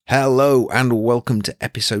Hello and welcome to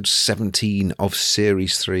episode 17 of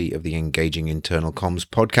series 3 of the Engaging Internal Comms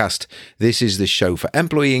podcast. This is the show for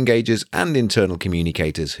employee engagers and internal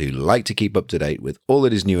communicators who like to keep up to date with all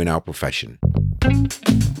that is new in our profession.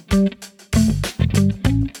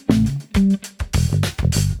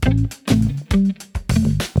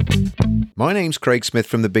 My name's Craig Smith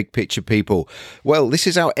from The Big Picture People. Well, this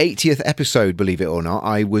is our 80th episode, believe it or not.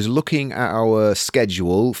 I was looking at our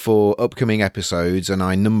schedule for upcoming episodes and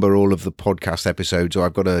I number all of the podcast episodes. So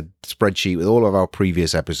I've got a spreadsheet with all of our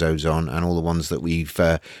previous episodes on and all the ones that we've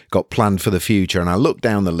got planned for the future. And I looked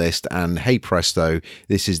down the list and hey presto,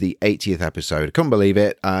 this is the 80th episode. I couldn't believe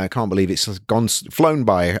it. I can't believe it's flown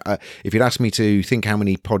by. If you'd asked me to think how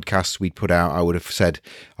many podcasts we'd put out, I would have said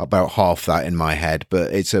about half that in my head.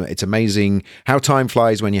 But it's amazing how time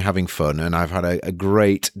flies when you're having fun, and I've had a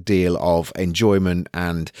great deal of enjoyment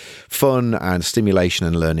and fun and stimulation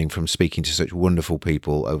and learning from speaking to such wonderful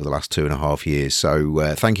people over the last 2.5 years.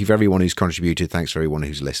 So thank you for everyone who's contributed. Thanks for everyone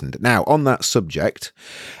who's listened. Now, on that subject,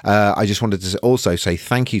 I just wanted to also say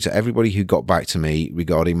thank you to everybody who got back to me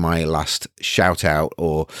regarding my last shout out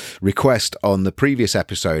or request on the previous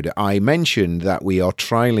episode. I mentioned that we are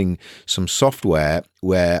trialing some software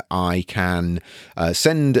where I can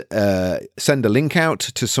send a link out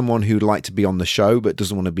to someone who'd like to be on the show but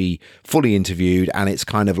doesn't want to be fully interviewed, and it's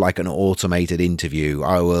kind of like an automated interview.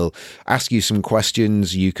 I will ask you some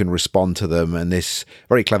questions, you can respond to them, and this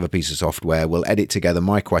very clever piece of software will edit together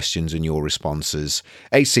my questions and your responses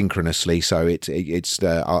asynchronously. So it's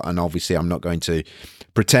and obviously I'm not going to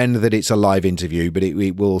pretend that it's a live interview, but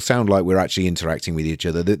it will sound like we're actually interacting with each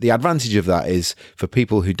other. The advantage of that is for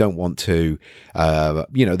people who don't want to, they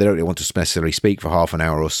don't really want to necessarily speak for half an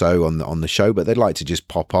hour or so on the show, but they'd like to just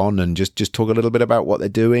pop on and just talk a little bit about what they're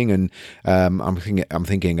doing. And I'm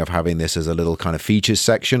thinking of having this as a little kind of features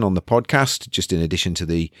section on the podcast, just in addition to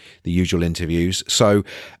the usual interviews. So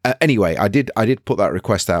anyway, I did put that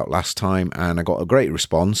request out last time, and I got a great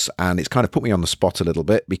response, and it's kind of put me on the spot a little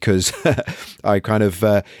bit because I kind of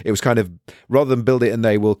it was kind of, rather than build it and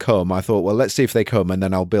they will come, I thought, well, let's see if they come and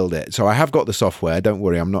then I'll build it. So I have got the software. Don't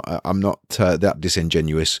worry, I'm not that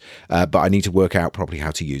disingenuous, but I need to work out properly how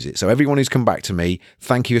to use it. So everyone who's come back to me,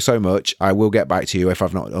 thank you so much. I will get back to you if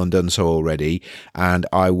I've not done so already, and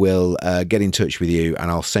I will get in touch with you and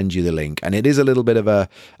I'll send you the link. And it is a little bit of an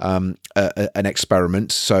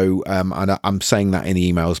experiment. So and I'm saying that in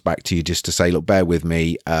the emails back to you just to say, look, bear with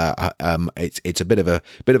me. It's a bit of a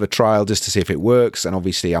trial just to see if it works. And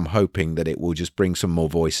obviously I'm hoping that it will just bring some more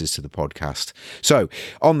voices to the podcast. So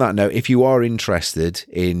on that note, if you are interested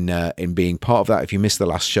in being part of that, if you missed the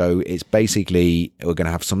last show, it's basically, we're going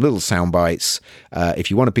to have some little sound bites. If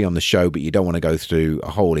you want to be on the show, but you don't want to go through a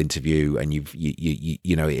whole interview, and you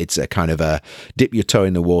it's a kind of a dip your toe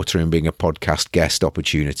in the water and being a podcast guest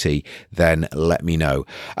opportunity, then let me know.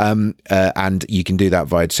 And you can do that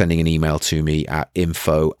via sending an email to me at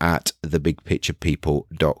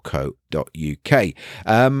info@thebigpicturepeople.co.uk.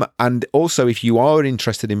 And also, if you are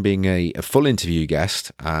interested in being a full interview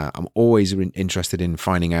guest, I'm always interested in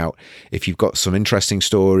finding out if you've got some interesting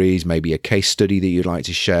stories, maybe a case study that you'd like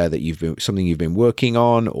to share, that something you've been working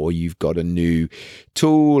on, or you've got a new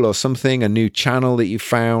tool or something, a new channel that you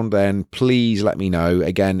found, then please let me know.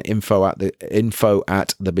 Again,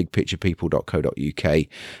 info@thebigpicturepeople.co.uk,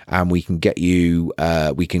 and we can get you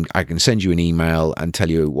I can send you an email and tell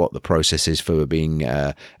you what the process is for being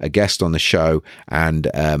a guest on the show, and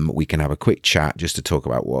we can have a quick chat just to talk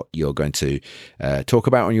about what you're going to talk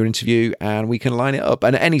about on your interview, and we can line it up.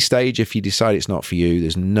 And at any stage, if you decide it's not for you,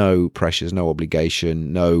 there's no pressures, no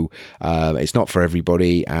obligation, it's not for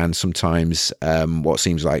everybody. And sometimes what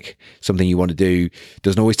seems like something you want to do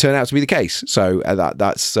doesn't always turn out to be the case. So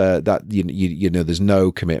that's there's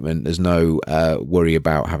no commitment, there's no worry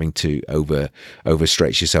about having to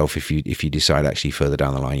overstretch yourself if you decide actually further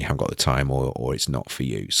down the line you haven't got the time or it's not for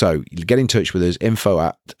you. So get in touch with us,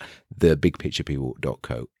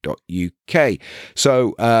 info@thebigpicturepeople.co.uk.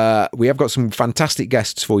 So we have got some fantastic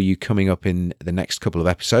guests for you coming up in the next couple of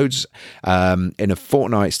episodes. In a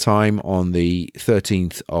fortnight's time, on the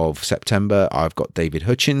 13th of September, I've got David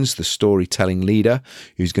Hutchins, the storytelling leader,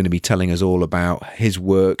 who's going to be telling us all about his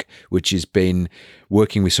work, which has been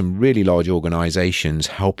working with some really large organizations,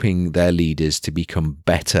 helping their leaders to become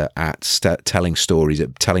better at telling stories,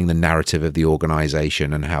 at telling the narrative of the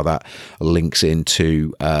organization, and how that links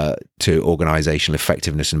into to organizational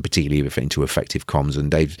effectiveness, and particularly into effective comms. And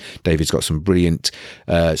David's got some brilliant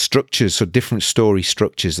structures, so different story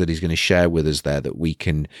structures that he's going to share with us there that we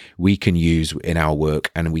can use in our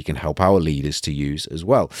work, and we can help our leaders to use as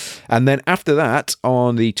well. And then after that,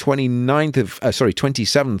 on the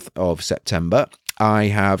 27th of September, I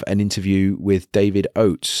have an interview with David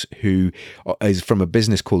Oates, who is from a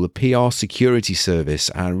business called the PR Security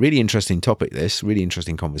Service. And really interesting topic, this really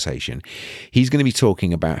interesting conversation. He's going to be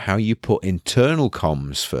talking about how you put internal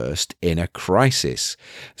comms first in a crisis.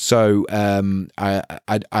 So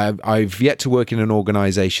I've yet to work in an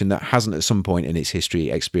organization that hasn't at some point in its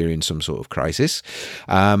history experienced some sort of crisis.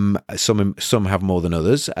 Some have more than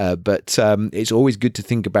others, but it's always good to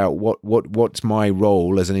think about what's my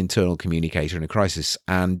role as an internal communicator in a crisis.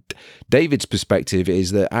 And David's perspective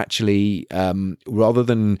is that actually, rather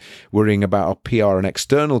than worrying about our PR and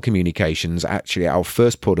external communications, actually our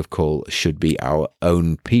first port of call should be our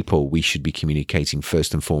own people. We should be communicating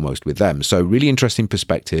first and foremost with them. So really interesting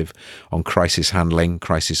perspective on crisis handling,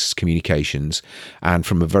 crisis communications, and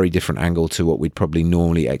from a very different angle to what we'd probably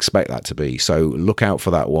normally expect that to be. So look out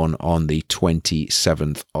for that one on the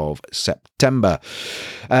 27th of September.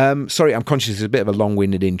 Sorry, I'm conscious it's a bit of a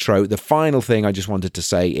long-winded intro. The final thing I just wanted to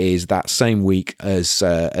say is that same week as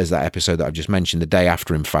that episode that I've just mentioned, the day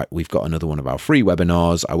after, in fact, we've got another one of our free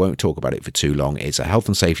webinars. I won't talk about it for too long. It's a health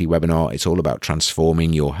and safety webinar. It's all about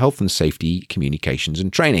transforming your health and safety communications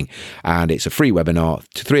and training. And it's a free webinar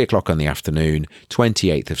to 3 o'clock in the afternoon,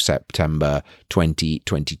 28th of September,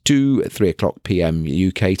 2022, at 3 o'clock p.m.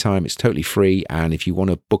 UK time. It's totally free. And if you want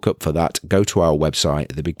to book up for that, go to our website,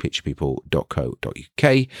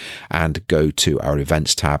 thebigpicturepeople.co.uk, and go to our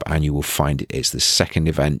events tab, and you will find it's the second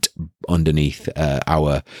event underneath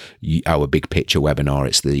our big picture webinar.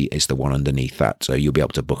 It's the one underneath that, so you'll be able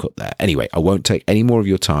to book up there. Anyway, I won't take any more of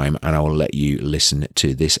your time, and I will let you listen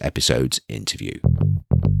to this episode's interview.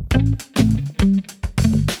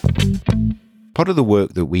 Part of the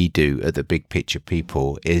work that we do at the Big Picture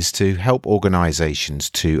People is to help organizations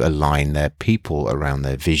to align their people around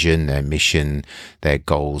their vision, their mission, their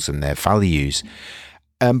goals, and their values.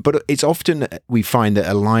 But it's often we find that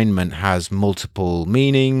alignment has multiple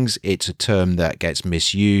meanings. It's a term that gets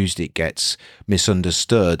misused, it gets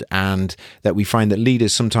misunderstood, and that we find that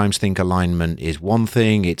leaders sometimes think alignment is one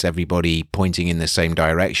thing. It's everybody pointing in the same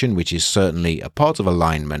direction, which is certainly a part of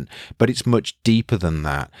alignment, but it's much deeper than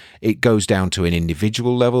that. It goes down to an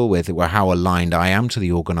individual level with how aligned I am to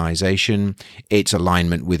the organization. It's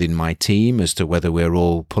alignment within my team as to whether we're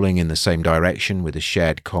all pulling in the same direction with a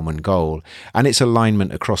shared common goal. And it's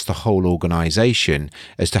alignment across the whole organization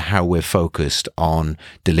as to how we're focused on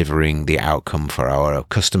delivering the outcome for our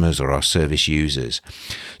customers or our service users.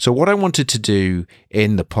 So what I wanted to do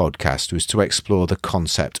in the podcast was to explore the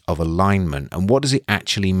concept of alignment and what does it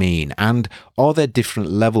actually mean, and are there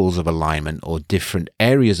different levels of alignment or different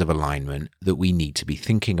areas of alignment that we need to be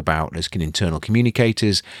thinking about as internal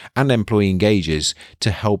communicators and employee engagers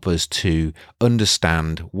to help us to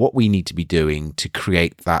understand what we need to be doing to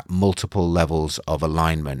create that multiple levels of alignment,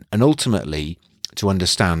 and ultimately to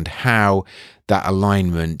understand how that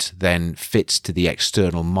alignment then fits to the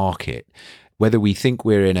external market. Whether we think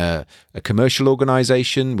we're in a commercial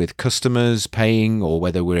organization with customers paying, or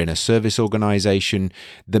whether we're in a service organization,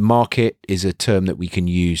 the market is a term that we can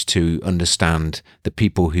use to understand the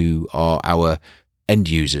people who are our end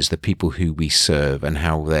users, the people who we serve, and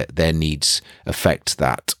how their needs affect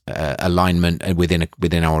that alignment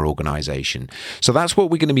within our organization. So that's what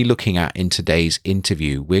we're going to be looking at in today's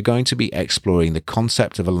interview. We're going to be exploring the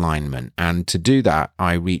concept of alignment, and to do that,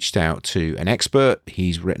 I reached out to an expert.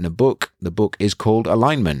 He's written a book. The book is called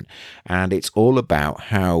Alignment, and it's all about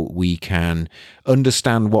how we can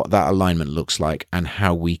understand what that alignment looks like and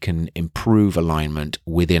how we can improve alignment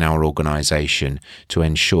within our organization to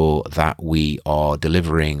ensure that we are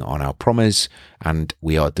delivering on our promise and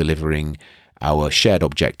we are delivering our shared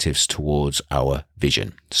objectives towards our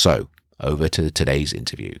vision. So, over to today's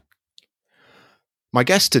interview. My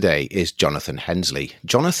guest today is Jonathan Hensley.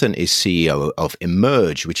 Jonathan is CEO of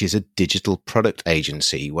Emerge, which is a digital product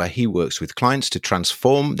agency where he works with clients to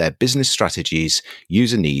transform their business strategies,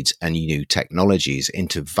 user needs, and new technologies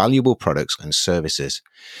into valuable products and services.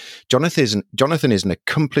 Jonathan is an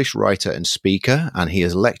accomplished writer and speaker, and he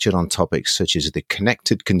has lectured on topics such as the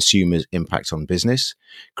connected consumer's impact on business,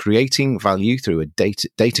 creating value through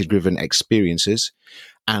data-driven experiences,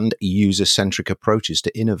 and user-centric approaches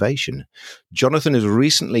to innovation. Jonathan has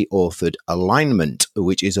recently authored Alignment,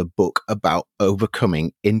 which is a book about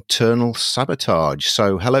overcoming internal sabotage.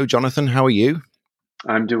 So, hello, Jonathan. How are you?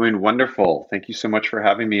 I'm doing wonderful. Thank you so much for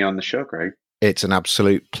having me on the show, Greg. It's an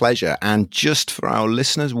absolute pleasure. And just for our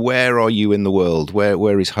listeners, where are you in the world?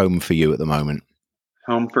 Where is home for you at the moment?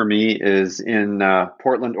 Home for me is in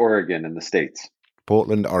Portland, Oregon, in the States.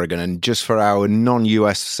 Portland, Oregon. And just for our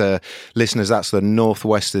non-US listeners, that's the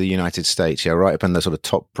northwest of the United States, yeah, right up in the sort of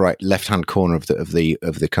top right left-hand corner of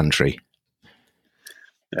the country.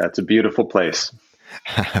 Yeah, it's a beautiful place.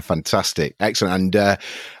 Fantastic. Excellent.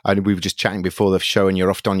 And we were just chatting before the show, and you're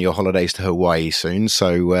off on your holidays to Hawaii soon.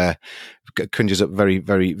 So conjures up very,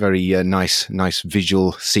 very, very nice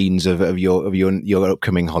visual scenes of your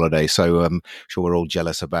upcoming holiday. So I'm sure we're all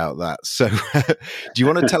jealous about that. So do you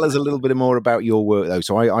want to tell us a little bit more about your work, though?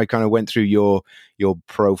 So I kind of went through your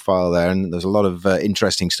profile there, and there's a lot of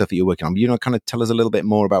interesting stuff that you're working on. You know, kind of tell us a little bit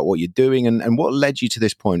more about what you're doing and what led you to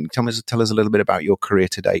this point. Tell us a little bit about your career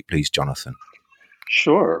to date, please, Jonathan.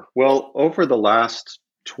 Sure. Well, over the last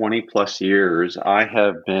 20 plus years, I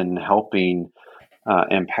have been helping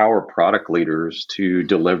empower product leaders to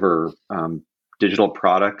deliver digital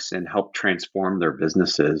products and help transform their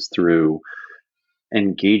businesses through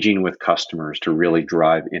engaging with customers to really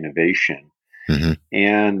drive innovation. Mm-hmm.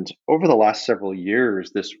 And over the last several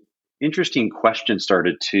years, this interesting question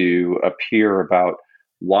started to appear about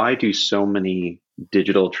why do so many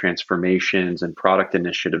digital transformations and product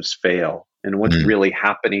initiatives fail, and what's really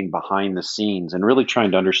happening behind the scenes, and really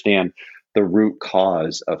trying to understand the root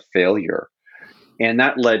cause of failure. And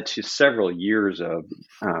that led to several years of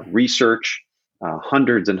research,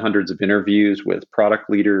 hundreds and hundreds of interviews with product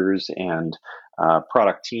leaders and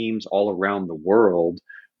product teams all around the world,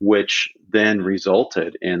 which then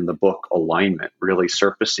resulted in the book Alignment, really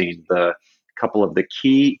surfacing the couple of the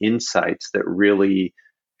key insights that really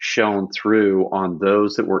shone through on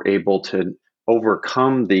those that were able to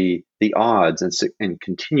overcome the odds and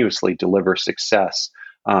continuously deliver success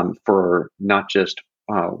for not just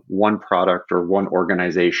one product or one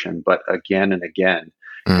organization, but again and again,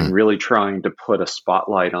 and really trying to put a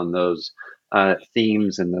spotlight on those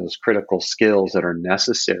themes and those critical skills that are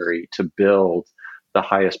necessary to build the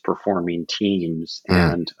highest performing teams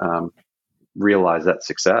and realize that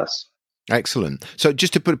success. Excellent. So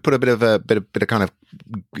just to put a bit of kind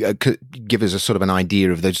of give us a sort of an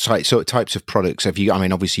idea of the types of products.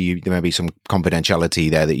 Obviously there may be some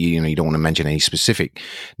confidentiality there that you don't want to mention any specific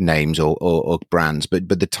names or brands, but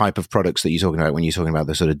the type of products that you're talking about when you're talking about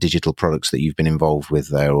the sort of digital products that you've been involved with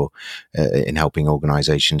there, or in helping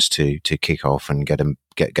organizations to kick off and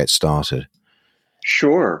get started.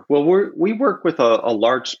 Sure. Well, we work with a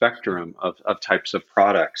large spectrum of types of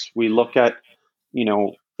products. We look at,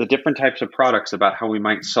 the different types of products about how we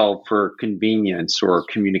might solve for convenience or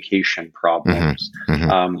communication problems,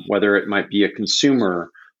 whether it might be a consumer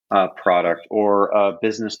product or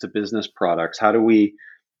business-to-business products. How do we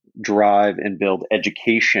drive and build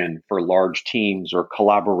education for large teams, or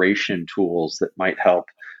collaboration tools that might help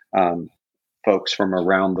folks from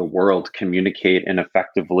around the world communicate and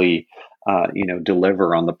effectively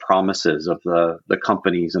deliver on the promises of the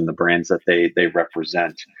companies and the brands that they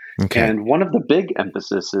represent. Okay. And one of the big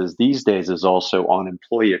emphases these days is also on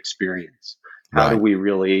employee experience. How do we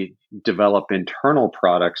really develop internal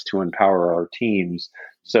products to empower our teams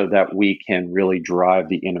so that we can really drive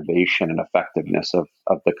the innovation and effectiveness of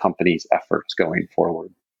the company's efforts going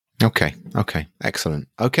forward? Okay. Excellent.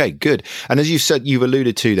 Okay, good. And as you've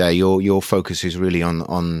alluded to there, your focus is really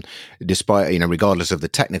on despite, regardless of the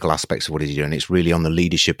technical aspects of what you're doing, it's really on the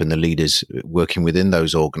leadership and the leaders working within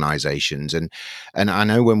those organizations. And I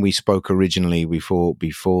know when we spoke originally when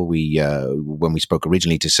we spoke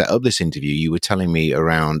originally to set up this interview, you were telling me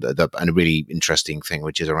around and a really interesting thing,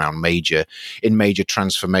 which is around major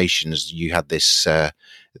transformations. You had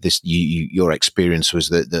your experience was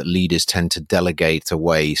that leaders tend to delegate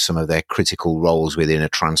away some of their critical roles within a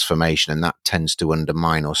transformation, and that tends to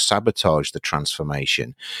undermine or sabotage the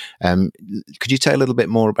transformation. Could you tell a little bit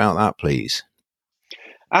more about that, please?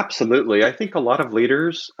 Absolutely. I think a lot of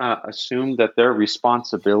leaders assume that their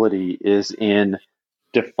responsibility is in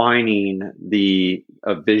defining the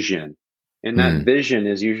vision, and that vision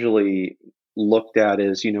is usually looked at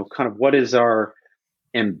as, kind of what is our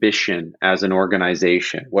ambition as an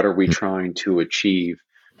organization? What are we trying to achieve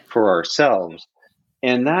for ourselves?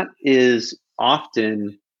 And that is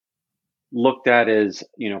often looked at as,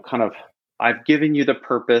 kind of, I've given you the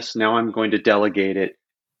purpose, now I'm going to delegate it.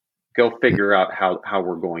 Go figure out how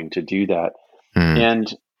we're going to do that.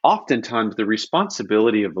 And oftentimes the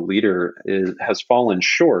responsibility of the leader has fallen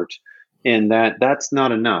short in that's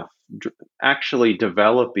not enough. Actually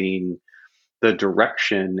developing the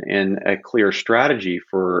direction and a clear strategy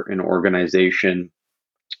for an organization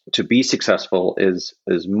to be successful is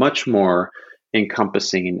much more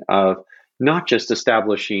encompassing of not just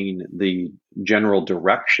establishing the general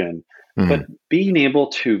direction, but being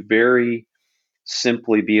able to very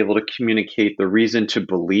simply be able to communicate the reason to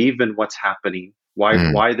believe in what's happening,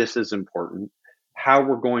 why this is important, how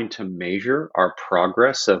we're going to measure our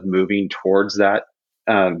progress of moving towards that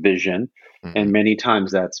vision. And many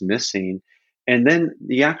times that's missing. And then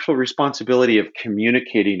the actual responsibility of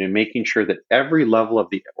communicating and making sure that every level of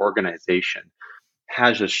the organization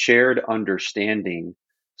has a shared understanding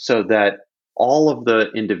so that all of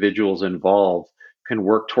the individuals involved can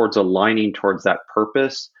work towards aligning towards that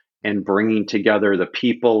purpose and bringing together the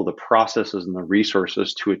people, the processes, and the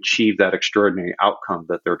resources to achieve that extraordinary outcome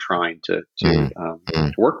that they're trying to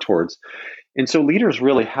work towards. And so leaders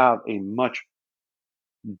really have a much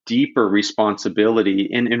deeper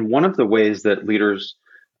responsibility. And one of the ways that leaders,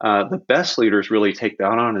 the best leaders really take that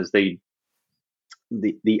on is the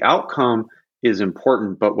outcome is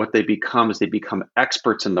important, but what they become is they become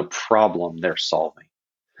experts in the problem they're solving.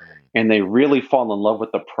 And they really fall in love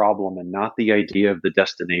with the problem and not the idea of the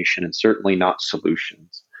destination, and certainly not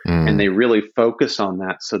solutions. And they really focus on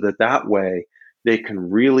that so that way they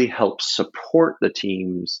can really help support the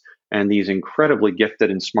teams and these incredibly gifted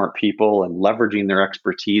and smart people, and leveraging their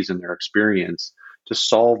expertise and their experience to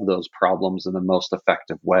solve those problems in the most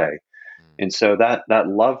effective way. And so that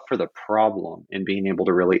love for the problem and being able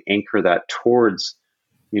to really anchor that towards,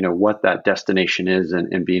 what that destination is,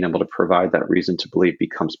 and being able to provide that reason to believe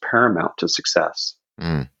becomes paramount to success.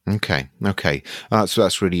 Okay.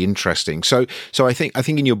 That's really interesting. So I think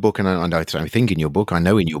in your book, and I think in your book, I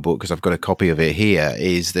know in your book, because I've got a copy of it here,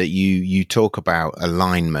 is that you talk about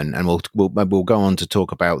alignment, and we'll go on to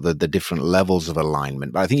talk about the different levels of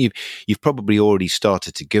alignment. But I think you've probably already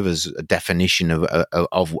started to give us a definition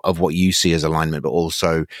of what you see as alignment, but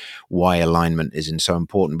also why alignment isn't so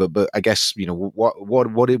important. But I guess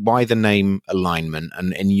why the name alignment,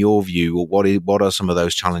 and in your view, what are some of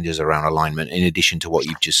those challenges around alignment in addition to what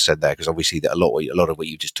you've just said there? Because obviously a lot of what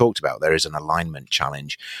you've just talked about, there is an alignment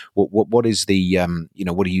challenge. What is the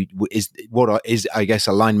I guess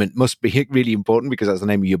alignment must be really important because that's the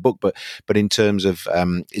name of your book, but in terms of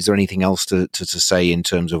is there anything else to say in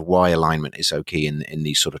terms of why alignment is so key in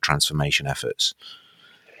these sort of transformation efforts?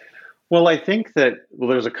 Well, I think that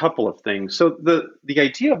there's a couple of things. So the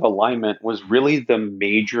idea of alignment was really the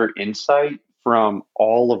major insight from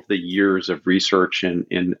all of the years of research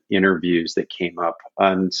and interviews that came up.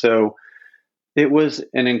 And so it was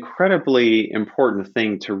an incredibly important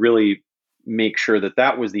thing to really make sure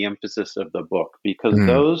that was the emphasis of the book, because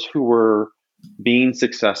those who were being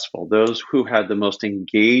successful, those who had the most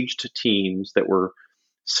engaged teams that were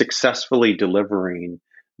successfully delivering,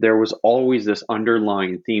 there was always this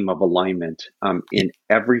underlying theme of alignment in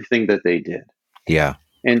everything that they did. Yeah.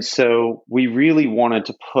 And so we really wanted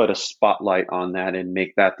to put a spotlight on that and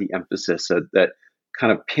make that the emphasis, so that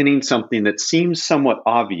kind of pinning something that seems somewhat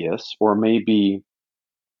obvious, or maybe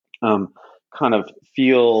kind of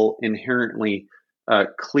feel inherently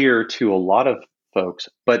clear to a lot of folks,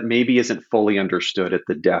 but maybe isn't fully understood at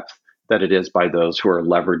the depth that it is by those who are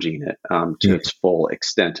leveraging it to its full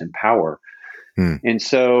extent and power. And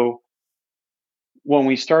so when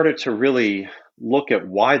we started to really look at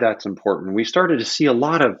why that's important, we started to see a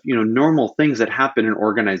lot of normal things that happen in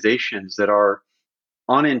organizations that are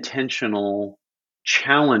unintentional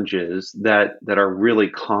challenges that are really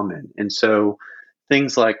common. And so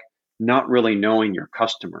things like not really knowing your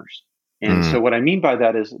customers. And so what I mean by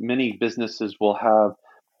that is many businesses will have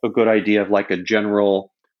a good idea of like a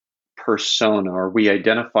general persona, or we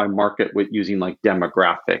identify market with using like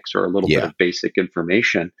demographics or a little bit of basic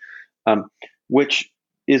information, which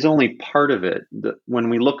is only part of it. When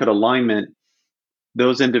we look at alignment,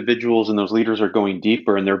 those individuals and those leaders are going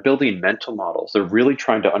deeper, and they're building mental models. They're really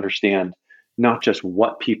trying to understand not just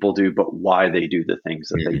what people do, but why they do the things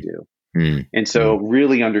that they do. And so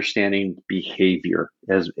really understanding behavior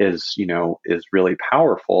is really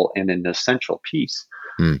powerful and an essential piece.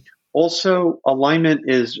 Also, alignment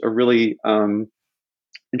is a really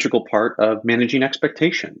integral part of managing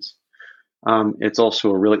expectations. It's also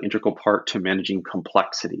a really integral part to managing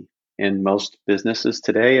complexity. And most businesses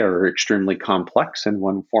today are extremely complex in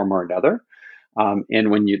one form or another.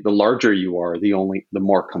 And when the larger you are, the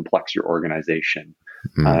more complex your organization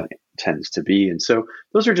tends to be. And so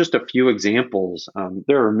those are just a few examples.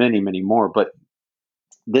 There are many, many more, but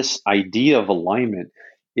this idea of alignment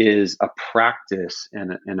is a practice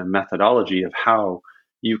and a methodology of how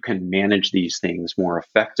you can manage these things more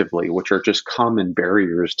effectively, which are just common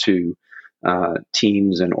barriers to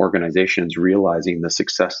teams and organizations realizing the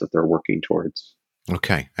success that they're working towards.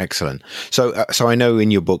 Okay, excellent. So I know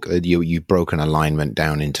in your book that you've broken alignment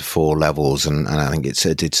down into 4 levels, and I think it's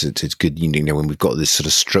good, when we've got this sort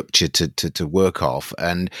of structure to work off.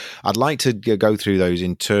 And I'd like to go through those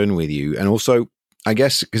in turn with you, and also, I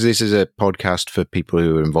guess, because this is a podcast for people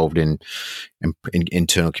who are involved in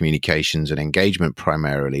internal communications and engagement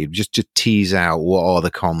primarily, just to tease out what are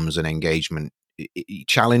the comms and engagement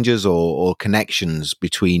challenges or connections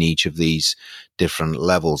between each of these different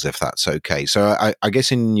levels, if that's okay. So I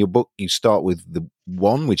guess in your book you start with the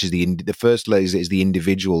one, which is the first level is the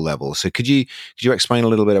individual level. So could you explain a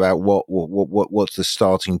little bit about what's the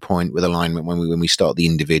starting point with alignment when we start the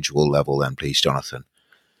individual level, then, please, Jonathan?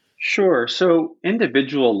 Sure. So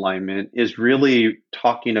individual alignment is really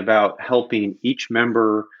talking about helping each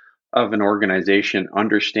member of an organization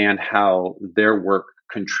understand how their work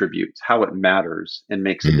contributes, how it matters and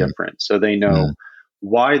makes a Mm, difference. So they know mm,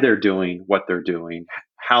 why they're doing what they're doing,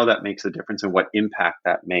 how that makes a difference, and what impact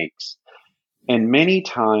that makes. And many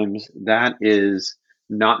times that is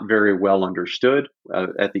not very well understood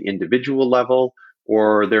at the individual level,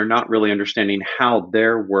 or they're not really understanding how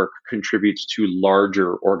their work contributes to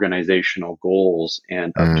larger organizational goals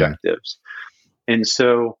and mm, objectives. And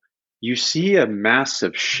so you see a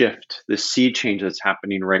massive shift, the sea change that's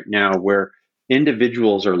happening right now, where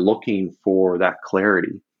individuals are looking for that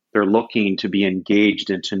clarity. They're looking to be engaged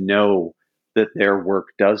and to know that their work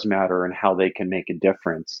does matter and how they can make a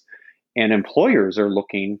difference. And employers are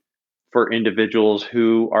looking for individuals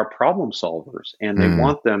who are problem solvers, and they mm,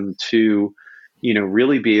 want them to,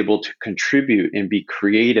 really be able to contribute and be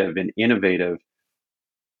creative and innovative.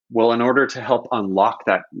 Well, in order to help unlock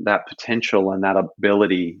that potential and that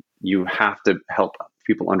ability, you have to help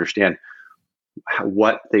people understand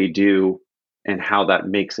what they do and how that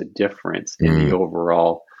makes a difference in the mm.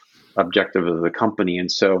 overall objective of the company.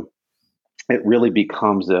 And so it really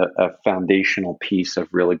becomes a foundational piece of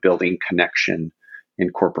really building connection in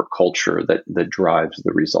corporate culture that drives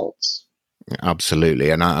the results. Absolutely,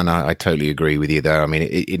 and I totally agree with you there. I mean,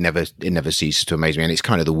 it never ceases to amaze me, and it's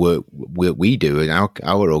kind of the work we do in our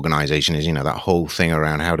organization is, that whole thing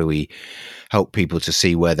around how do we help people to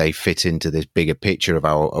see where they fit into this bigger picture of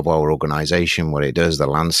our organization, what it does, the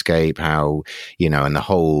landscape, how, and the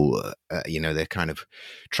whole, the kind of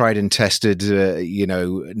tried and tested,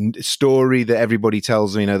 story that everybody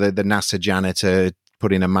tells, the NASA janitor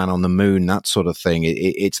putting a man on the moon, that sort of thing.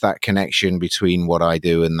 It's that connection between what I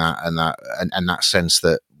do and that sense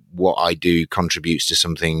that what I do contributes to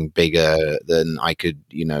something bigger than I could,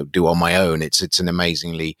 do on my own. It's an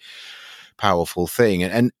amazingly powerful thing.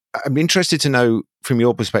 And I'm interested to know from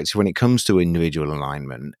your perspective, when it comes to individual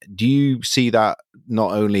alignment, do you see that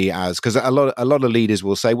not only as, because a lot of leaders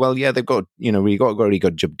will say, well, yeah, they've got, we got really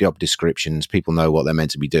good job descriptions. People know what they're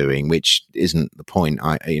meant to be doing, which isn't the point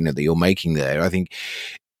that you're making there. I think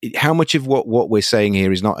how much of what we're saying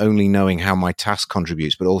here is not only knowing how my task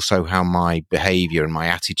contributes, but also how my behavior and my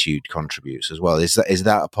attitude contributes as well. Is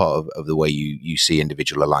that a part of the way you see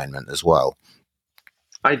individual alignment as well?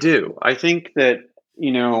 I do. I think that,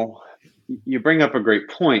 you bring up a great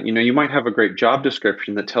point. You might have a great job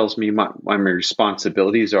description that tells me what my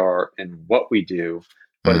responsibilities are and what we do,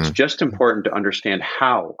 but it's Mm. just important to understand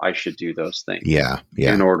how I should do those things Yeah,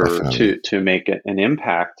 in order definitely. to make an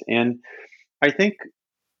impact. And I think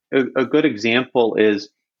a good example is,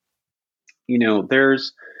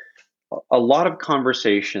 there's a lot of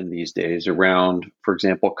conversation these days around, for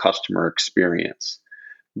example, customer experience.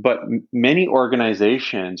 But many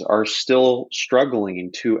organizations are still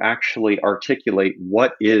struggling to actually articulate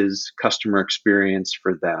what is customer experience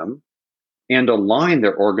for them and align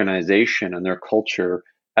their organization and their culture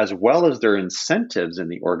as well as their incentives in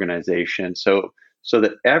the organization so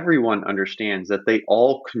that everyone understands that they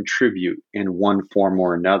all contribute in one form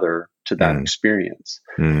or another to that Mm, experience.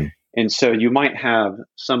 mm, And so you might have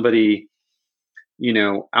somebody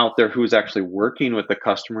out there who's actually working with the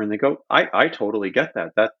customer and they go, I totally get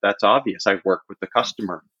that. That's obvious. I work with the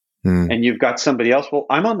customer. mm, And you've got somebody else, well,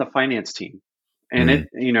 I'm on the finance team and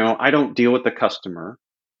mm, I don't deal with the customer.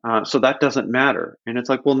 So that doesn't matter. And it's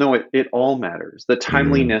like, well, no, it all matters. The mm,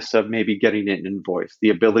 timeliness of maybe getting an invoice,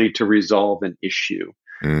 the ability to resolve an issue,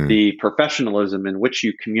 mm. the professionalism in which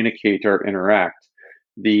you communicate or interact,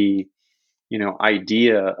 the,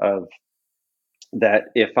 idea of that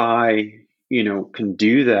if I, can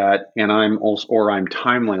do that and I'm also, or I'm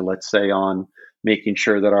timely, let's say on making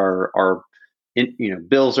sure that our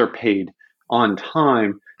bills are paid on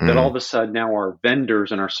time, that all Mm, of a sudden now our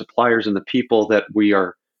vendors and our suppliers and the people that we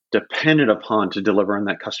are dependent upon to deliver on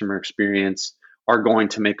that customer experience are going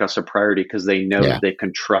to make us a priority because they know yeah. that they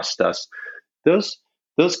can trust us. Those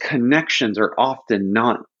those connections are often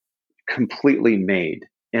not completely made.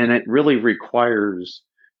 And it really requires,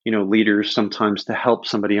 leaders sometimes to help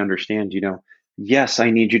somebody understand, yes, I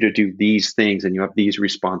need you to do these things and you have these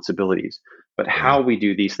responsibilities. But Yeah. how we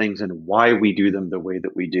do these things and why we do them the way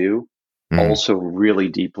that we do Mm, also really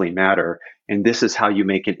deeply matter. And this is how you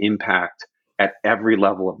make an impact at every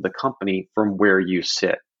level of the company from where you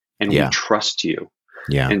sit. And we yeah. trust you.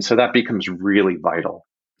 Yeah. And so that becomes really vital.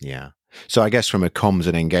 Yeah. So I guess from a comms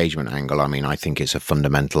and engagement angle, I mean, I think it's a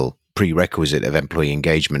fundamental prerequisite of employee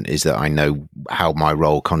engagement is that I know how my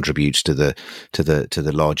role contributes to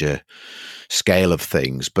the larger scale of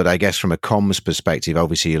things. But I guess from a comms perspective,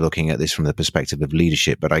 obviously you're looking at this from the perspective of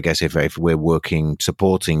leadership. But I guess if we're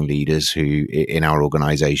supporting leaders who in our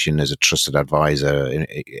organization as a trusted advisor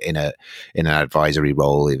in an advisory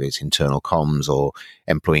role, if it's internal comms or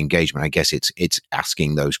employee engagement, I guess it's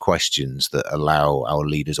asking those questions that allow our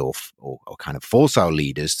leaders or kind of force our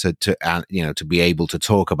leaders to be able to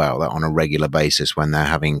talk about that on a regular basis when they're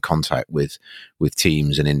having contact with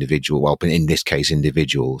teams and in this case,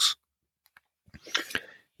 individuals.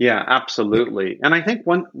 Yeah, absolutely. And I think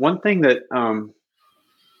one thing that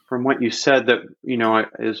from what you said that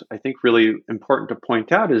is I think really important to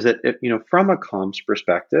point out is that from a comms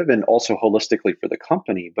perspective and also holistically for the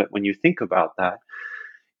company, but when you think about that,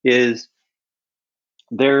 is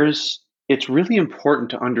it's really important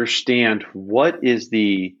to understand what is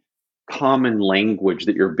the common language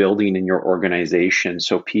that you're building in your organization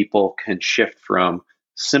so people can shift from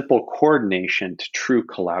simple coordination to true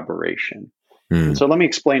collaboration. And so let me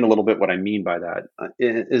explain a little bit what I mean by that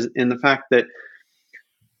is in the fact that,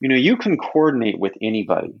 you can coordinate with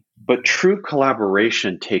anybody, but true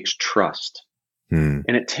collaboration takes trust and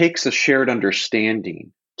it takes a shared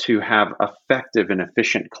understanding to have effective and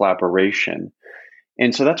efficient collaboration.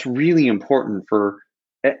 And so that's really important for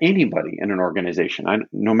anybody in an organization,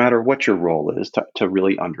 no matter what your role is, to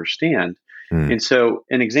really understand. And so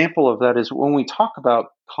an example of that is when we talk about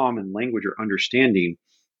common language or understanding,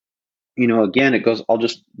 again, it goes, I'll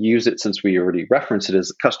just use it since we already referenced it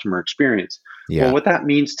as customer experience. Yeah. Well, what that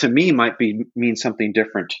means to me might mean something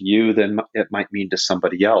different to you than it might mean to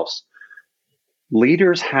somebody else.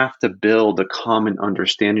 Leaders have to build a common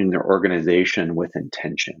understanding in their organization with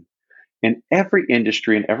intention. And every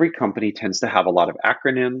industry and every company tends to have a lot of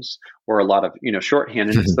acronyms or a lot of,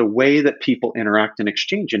 shorthand, and it's the way that people interact and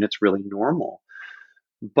exchange, and it's really normal.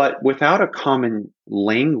 But without a common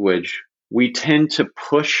language, we tend to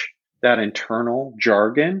push that internal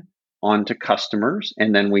jargon onto customers,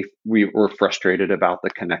 and then we're frustrated about the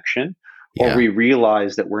connection, or we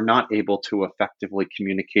realize that we're not able to effectively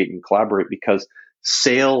communicate and collaborate because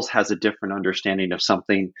sales has a different understanding of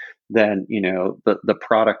something than the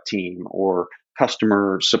product team, or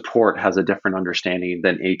customer support has a different understanding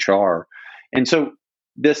than HR. And so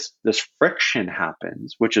this friction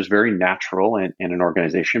happens, which is very natural in an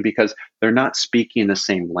organization because they're not speaking the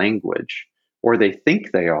same language, or they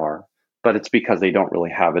think they are, but it's because they don't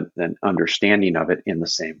really have an understanding of it in the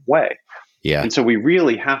same way. Yeah. And so we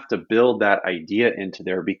really have to build that idea into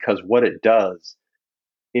there, because what it does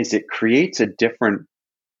is it creates a different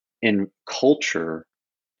in culture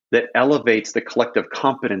that elevates the collective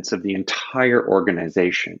competence of the entire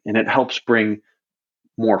organization. And it helps bring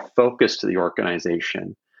more focus to the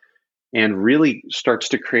organization and really starts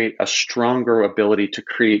to create a stronger ability to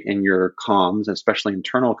create in your comms, especially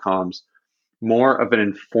internal comms, more of an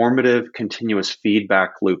informative, continuous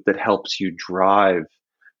feedback loop that helps you drive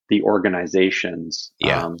the organization's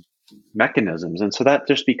mechanisms. And so that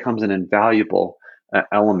just becomes an invaluable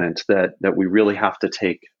element that we really have to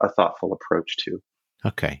take a thoughtful approach to.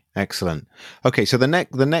 Okay, excellent. Okay, so the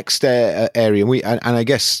next area, and I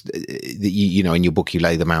guess that in your book you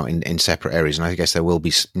lay them out in separate areas, and I guess there will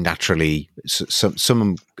be naturally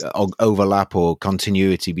some overlap or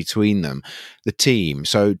continuity between them. The team.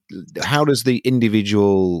 So, how does the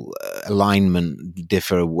individual alignment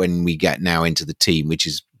differ when we get now into the team, which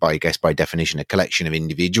is by definition a collection of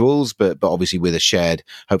individuals, but obviously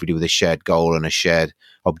hopefully with a shared goal and a shared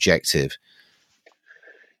objective.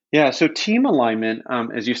 Yeah, so team alignment,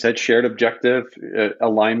 as you said, shared objective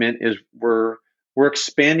alignment is we're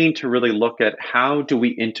expanding to really look at how do we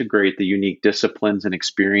integrate the unique disciplines and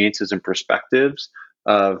experiences and perspectives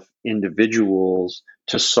of individuals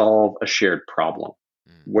to solve a shared problem.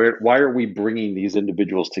 Why are we bringing these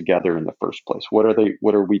individuals together in the first place? What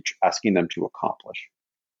are we asking them to accomplish?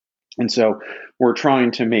 And so we're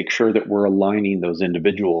trying to make sure that we're aligning those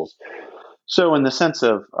individuals. So in the sense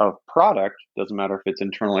of product, doesn't matter if it's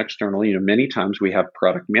internal, external, many times we have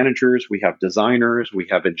product managers, we have designers, we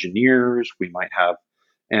have engineers, we might have,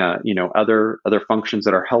 other functions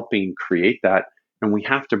that are helping create that. And we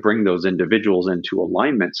have to bring those individuals into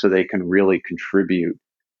alignment so they can really contribute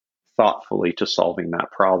thoughtfully to solving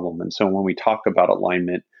that problem. And so when we talk about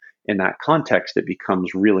alignment in that context, it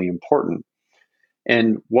becomes really important.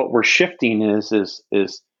 And what we're shifting is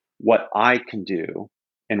what I can do.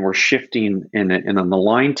 And we're shifting in an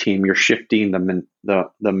aligned team. You're shifting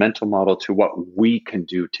the mental model to what we can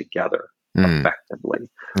do together. effectively.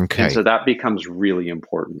 Okay. And so that becomes really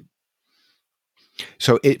important.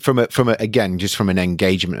 So it from a again, just from an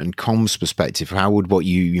engagement and comms perspective, how would what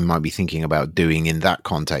you might be thinking about doing in that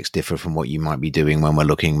context differ from what you might be doing when we're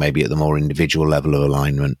looking maybe at the more individual level of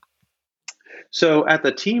alignment? So at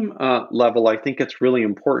the team level, I think it's really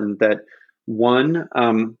important that one,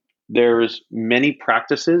 there's many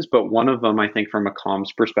practices, but one of them, I think, from a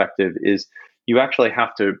comms perspective, is you actually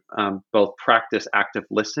have to both practice active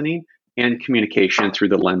listening and communication through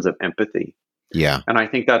the lens of empathy. Yeah. And I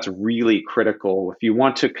think that's really critical. If you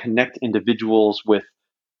want to connect individuals with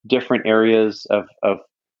different areas of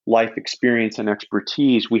life experience and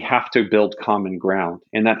expertise, we have to build common ground.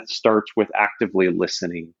 And that starts with actively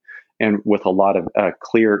listening and with a lot of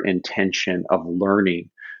clear intention of learning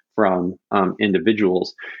from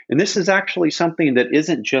individuals. And this is actually something that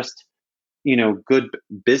isn't just, good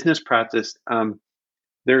business practice.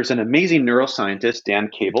 There's an amazing neuroscientist, Dan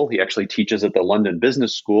Cable. He actually teaches at the London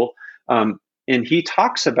Business School. And he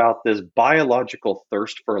talks about this biological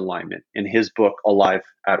thirst for alignment in his book, Alive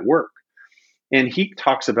at Work. And he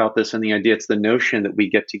talks about this in the idea, it's the notion that we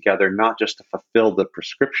get together not just to fulfill the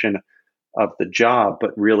prescription of the job,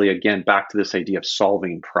 but really, again, back to this idea of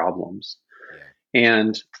solving problems. Yeah.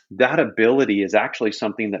 And that ability is actually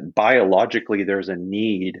something that biologically there's a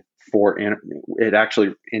need for. It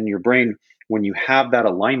actually, in your brain, when you have that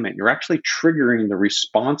alignment, you're actually triggering the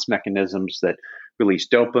response mechanisms that release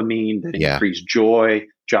dopamine, that increase joy,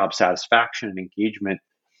 job satisfaction, and engagement.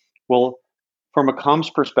 Well, from a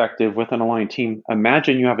comms perspective, with an aligned team,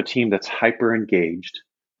 imagine you have a team that's hyper engaged,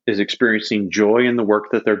 is experiencing joy in the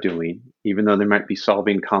work that they're doing, even though they might be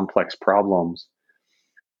solving complex problems,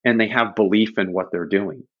 and they have belief in what they're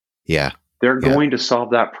doing. Yeah. They're going to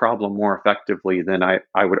solve that problem more effectively than I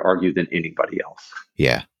would argue than anybody else.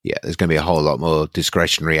 Yeah. Yeah. There's going to be a whole lot more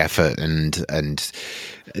discretionary effort and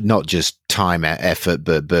not just time effort,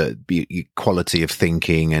 but quality of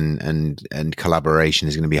thinking and collaboration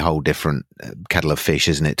is going to be a whole different kettle of fish,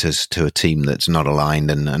 isn't it, to a team that's not aligned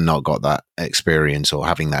and not got that experience or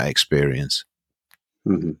having that experience.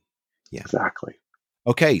 Mm-hmm. Yeah, exactly.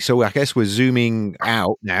 Okay, so I guess we're zooming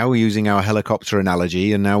out now. We're using our helicopter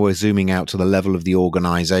analogy, and now we're zooming out to the level of the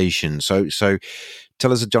organization. So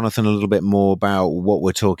tell us, Jonathan, a little bit more about what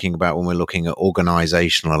we're talking about when we're looking at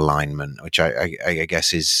organizational alignment, which I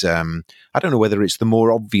guess is, I don't know whether it's the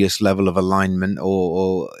more obvious level of alignment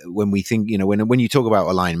or when we think, when you talk about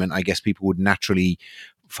alignment, I guess people would naturally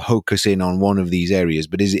focus in on one of these areas,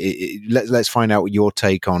 but let's find out your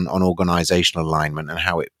take on organizational alignment and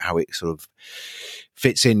how it sort of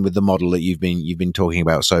fits in with the model that you've been talking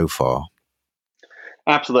about so far.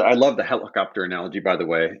 Absolutely. I love the helicopter analogy, by the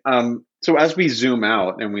way. So as we zoom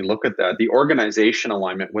out and we look at that, the organization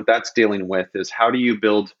alignment, what that's dealing with is how do you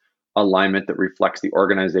build alignment that reflects the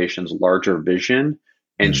organization's larger vision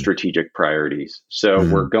and strategic priorities. So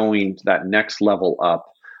we're going to that next level up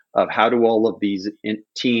of how do all of these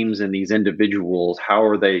teams and these individuals, how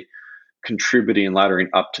are they contributing and laddering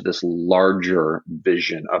up to this larger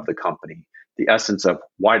vision of the company? The essence of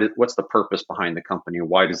what's the purpose behind the company?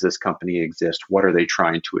 Why does this company exist? What are they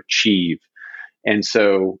trying to achieve? And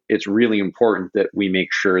so it's really important that we make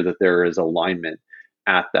sure that there is alignment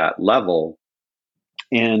at that level.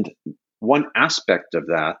 And one aspect of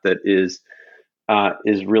that is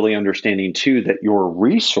really understanding too that your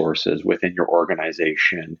resources within your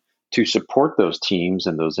organization to support those teams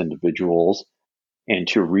and those individuals and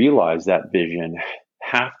to realize that vision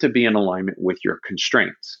have to be in alignment with your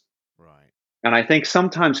constraints. And I think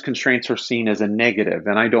sometimes constraints are seen as a negative,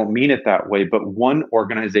 and I don't mean it that way, but one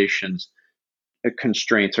organization's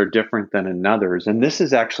constraints are different than another's. And this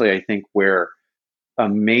is actually, I think, where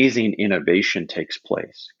amazing innovation takes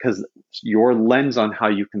place, because your lens on how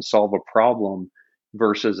you can solve a problem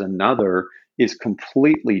versus another is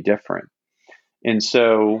completely different. And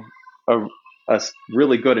so a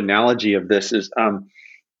really good analogy of this is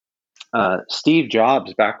Steve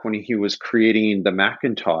Jobs, back when he was creating the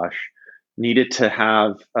Macintosh, needed to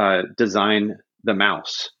have design the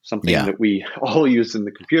mouse, something that we all use in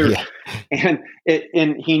the computer, and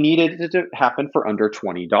he needed it to happen for under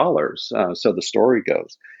 $20. So the story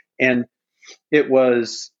goes, and it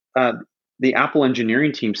was the Apple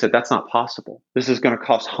engineering team said that's not possible. This is going to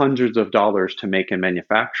cost hundreds of dollars to make and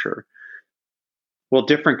manufacture. Well,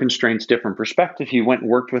 different constraints, different perspective. He went and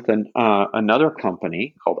worked with another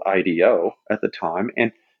company called IDEO at the time,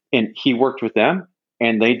 and he worked with them.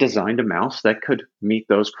 And they designed a mouse that could meet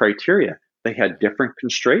those criteria. They had different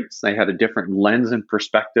constraints. They had a different lens and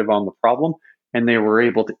perspective on the problem, and they were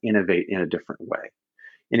able to innovate in a different way.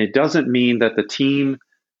 And it doesn't mean that the team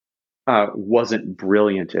wasn't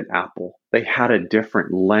brilliant at Apple. they had a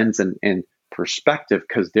different lens and perspective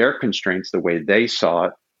because their constraints, the way they saw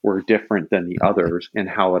it, were different than the others and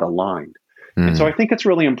how it aligned. And so I think it's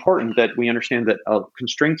really important that we understand that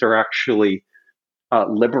constraints are actually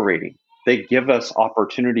liberating. They give us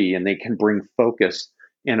opportunity and they can bring focus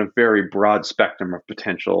in a very broad spectrum of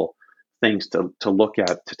potential things to look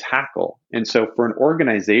at, to tackle. And so for an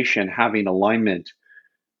organization, having alignment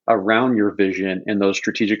around your vision and those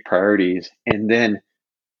strategic priorities, and then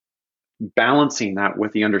balancing that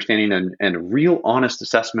with the understanding and real honest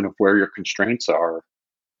assessment of where your constraints are,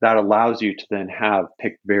 that allows you to then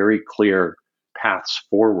pick very clear paths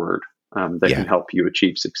forward that can help you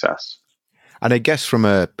achieve success. And I guess from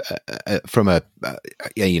you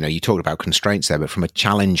talked about constraints there, but from a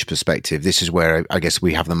challenge perspective, this is where I guess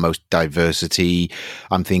we have the most diversity.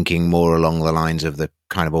 I'm thinking more along the lines of the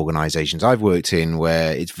kind of organizations I've worked in,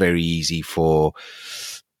 where it's very easy for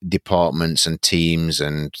departments and teams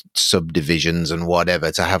and subdivisions and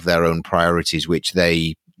whatever to have their own priorities, which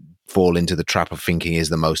they fall into the trap of thinking is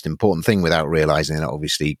the most important thing without realizing that,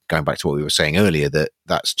 obviously, going back to what we were saying earlier, that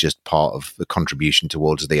that's just part of the contribution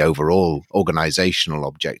towards the overall organizational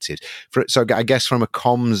objective. So I guess from a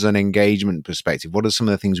comms and engagement perspective, what are some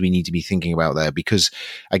of the things we need to be thinking about there? Because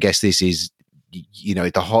I guess this is, I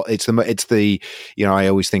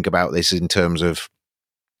always think about this in terms of,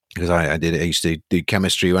 because I used to do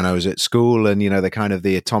chemistry when I was at school, and the kind of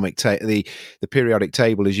the atomic the periodic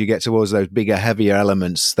table, as you get towards those bigger, heavier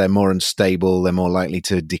elements, they're more unstable, they're more likely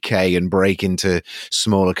to decay and break into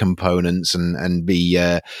smaller components and be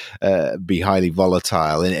highly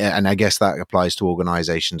volatile, and I guess that applies to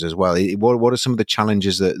organizations as well. What are some of the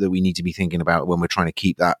challenges that we need to be thinking about when we're trying to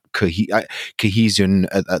keep that cohesion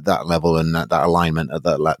at that level and that alignment at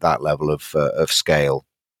that level of scale?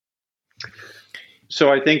 So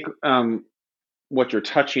I think what you're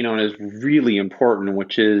touching on is really important,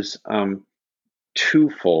 which is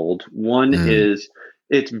twofold. One is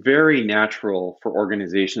it's very natural for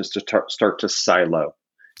organizations to start to silo,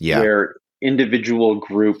 where individual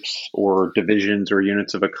groups or divisions or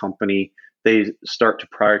units of a company, they start to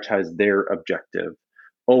prioritize their objective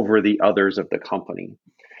over the others of the company.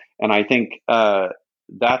 And I think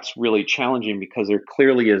that's really challenging because there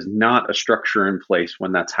clearly is not a structure in place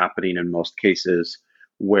when that's happening in most cases,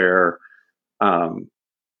 where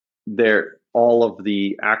all of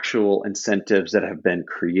the actual incentives that have been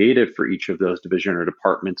created for each of those division or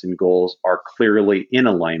departments and goals are clearly in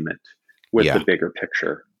alignment with the bigger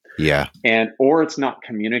picture. Or it's not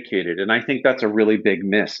communicated. And I think that's a really big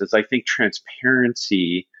miss, is I think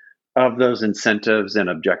transparency of those incentives and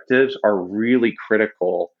objectives are really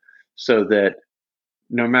critical, so that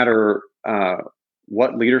no matter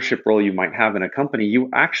what leadership role you might have in a company, you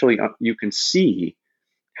can see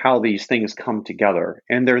how these things come together,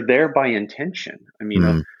 and they're there by intention. I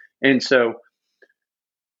mean, and so,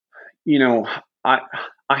 I've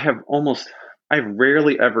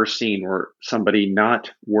rarely ever seen where somebody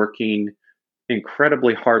not working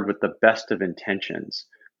incredibly hard with the best of intentions.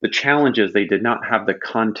 The challenge is they did not have the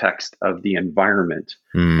context of the environment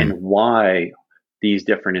and why these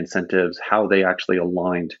different incentives, how they actually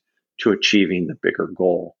aligned to achieving the bigger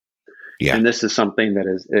goal. And this is something that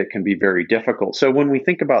it can be very difficult. So when we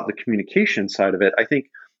think about the communication side of it, I think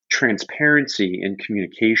transparency in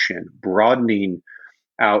communication, broadening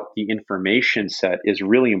out the information set, is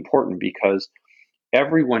really important, because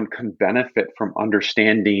everyone can benefit from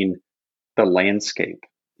understanding the landscape.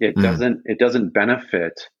 It doesn't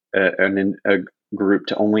benefit a group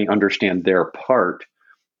to only understand their part,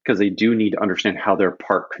 because they do need to understand how their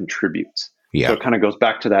part contributes. So it kind of goes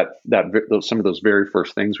back to some of those very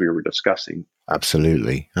first things we were discussing.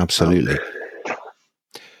 Absolutely.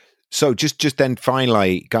 So just then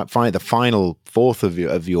finally, the final fourth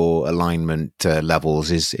of your alignment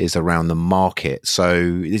levels is around the market.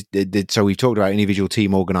 So we've talked about individual,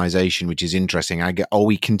 team, organization, which is interesting. Are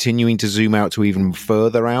we continuing to zoom out to even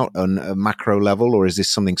further out on a macro level, or is this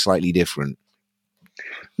something slightly different?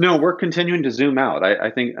 No, we're continuing to zoom out. I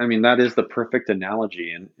think that is the perfect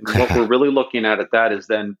analogy. And what we're really looking at that is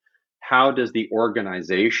then, how does the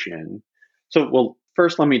organization...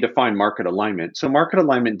 First, let me define market alignment. So market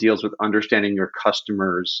alignment deals with understanding your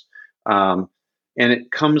customers, and it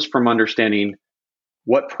comes from understanding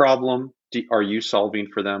what problem are you solving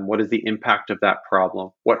for them? What is the impact of that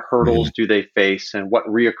problem? What hurdles do they face? And what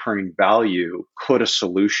reoccurring value could a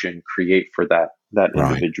solution create for that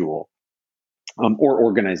individual or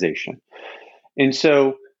organization? And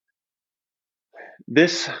so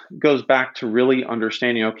this goes back to really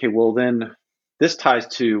understanding, okay, well then, this ties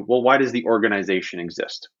to, why does the organization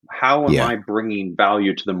exist? How am I bringing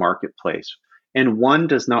value to the marketplace? And one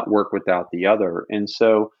does not work without the other. And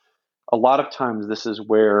so a lot of times this is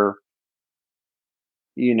where,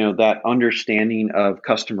 that understanding of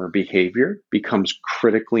customer behavior becomes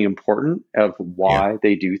critically important of why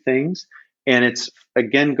they do things. And it's,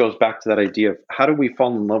 again, goes back to that idea of how do we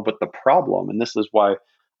fall in love with the problem? And this is why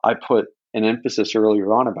I put an emphasis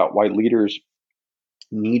earlier on about why leaders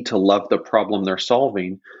need to love the problem they're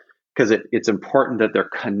solving, because it's important that they're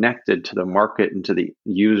connected to the market and to the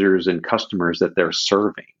users and customers that they're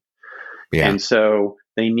serving. Yeah. And so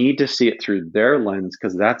they need to see it through their lens,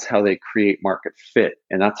 because that's how they create market fit,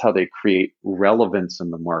 and that's how they create relevance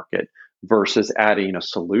in the market, versus adding a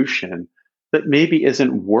solution that maybe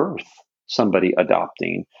isn't worth somebody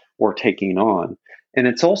adopting or taking on. And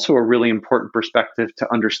it's also a really important perspective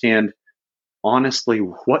to understand, honestly,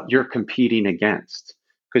 what you're competing against,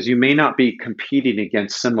 because you may not be competing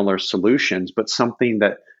against similar solutions, but something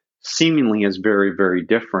that seemingly is very, very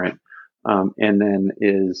different, and then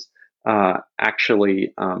is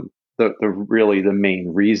actually the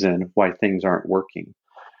main reason why things aren't working.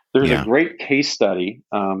 There's a great case study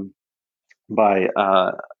by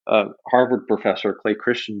a Harvard professor, Clay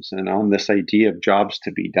Christensen, on this idea of jobs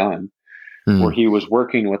to be done, where he was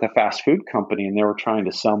working with a fast food company and they were trying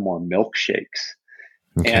to sell more milkshakes.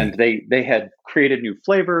 Okay. And they had created new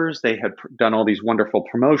flavors. They had done all these wonderful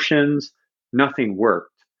promotions. Nothing worked.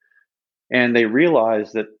 And they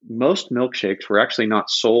realized that most milkshakes were actually not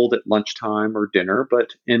sold at lunchtime or dinner, but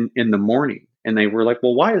in the morning. And they were like,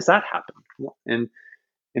 well, why has that happened?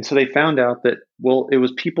 And so they found out that, well, it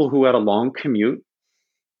was people who had a long commute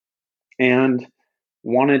and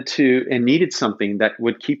wanted to and needed something that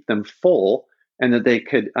would keep them full and that they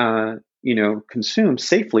could consume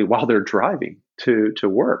safely while they're driving to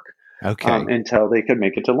work, until they could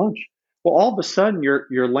make it to lunch. Well, all of a sudden,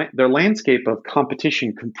 their landscape of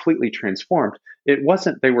competition completely transformed. It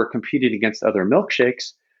wasn't they were competing against other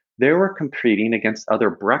milkshakes; they were competing against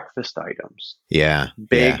other breakfast items,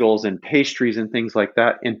 bagels and pastries and things like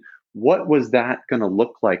that. And what was that going to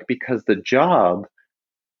look like? Because the job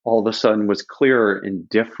all of a sudden was clearer and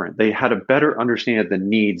different. They had a better understanding of the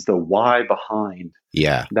needs, the why behind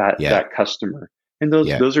that customer. And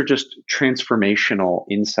those are just transformational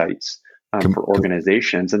insights for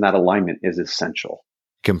organizations, and that alignment is essential.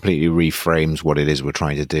 Completely reframes what it is we're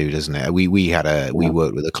trying to do, doesn't it? We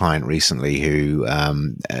worked with a client recently who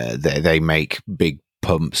they make big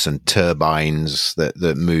pumps and turbines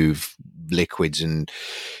that move liquids and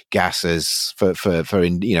gases for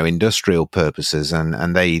industrial purposes,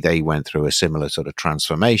 and they went through a similar sort of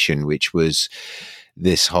transformation, which was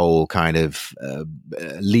this whole kind of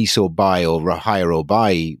lease or buy or hire or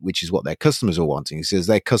buy, which is what their customers were wanting. He says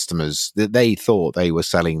their customers, they thought they were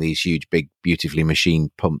selling these huge, big, beautifully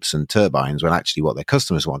machined pumps and turbines, when actually what their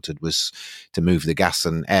customers wanted was to move the gas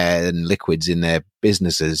and air and liquids in their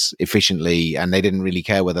businesses efficiently. And they didn't really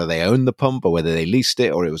care whether they owned the pump or whether they leased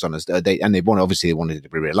it or it was on they wanted it to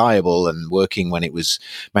be reliable and working when it was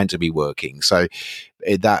meant to be working. So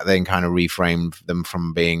that then kind of reframed them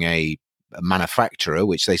from being a manufacturer,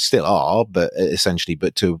 which they still are, but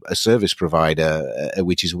to a service provider,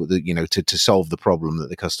 which is to solve the problem that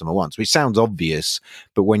the customer wants. Which sounds obvious,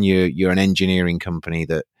 but when you're an engineering company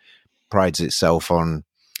that prides itself on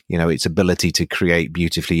its ability to create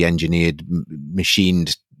beautifully engineered,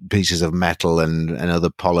 machined pieces of metal and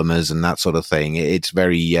other polymers and that sort of thing, it's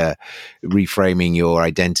very reframing your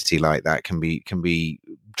identity like that can be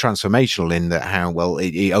transformational in that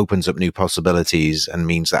it opens up new possibilities and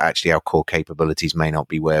means that actually our core capabilities may not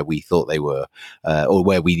be where we thought they were, or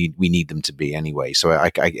where we need them to be anyway. So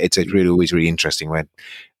it's really always really interesting when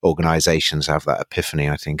organizations have that epiphany,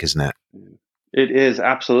 I think, isn't it? It is,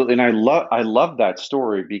 absolutely. And I love that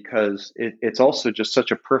story, because it's also just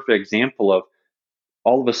such a perfect example of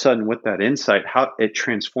all of a sudden with that insight, how it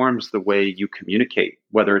transforms the way you communicate,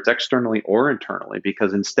 whether it's externally or internally,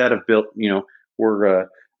 because instead of we're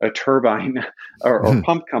a turbine or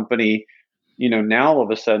pump company, now all of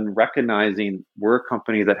a sudden recognizing we're a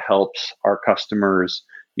company that helps our customers,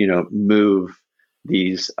 move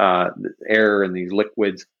these air and these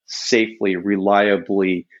liquids safely,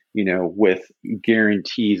 reliably, with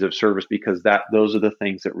guarantees of service, because those are the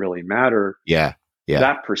things that really matter. Yeah.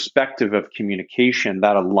 That perspective of communication,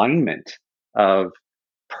 that alignment of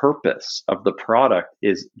purpose of the product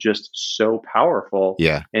is just so powerful.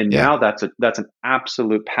 Now that's an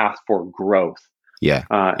absolute path for growth.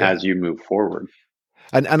 As you move forward.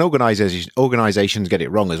 And organizations get it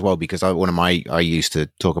wrong as well, because I used to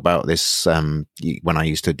talk about this when I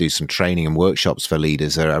used to do some training and workshops for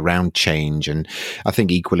leaders around change. And I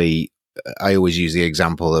think equally I always use the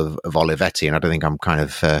example of Olivetti, and I don't think I'm kind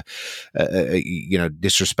of,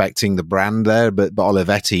 disrespecting the brand there, but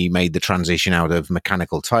Olivetti made the transition out of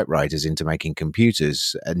mechanical typewriters into making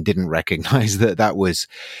computers and didn't recognize that was,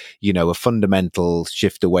 a fundamental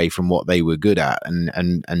shift away from what they were good at.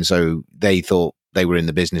 And so they thought they were in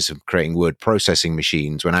the business of creating word processing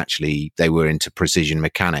machines when actually they were into precision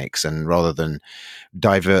mechanics. And rather than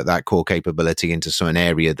divert that core capability into some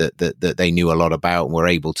area that they knew a lot about and were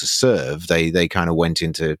able to serve, they kind of went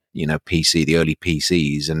into, the early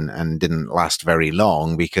PCs and didn't last very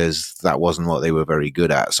long because that wasn't what they were very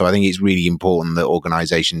good at. So I think it's really important that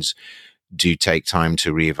organizations do take time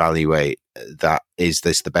to reevaluate that. Is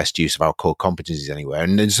this the best use of our core competencies anywhere?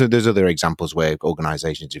 And so there's other examples where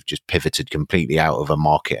organizations have just pivoted completely out of a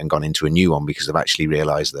market and gone into a new one because they've actually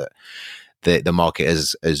realized that the market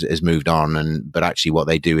has moved on, but actually what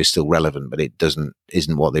they do is still relevant, but it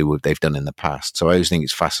isn't what they've done in the past. So I always think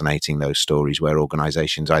it's fascinating, those stories where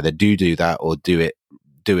organizations either do that or do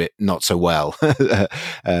it not so well.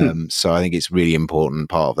 So I think it's really important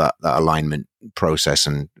part of that alignment process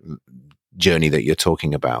and journey that you're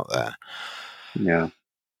talking about there.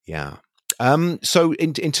 Yeah. So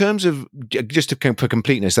in terms of, just for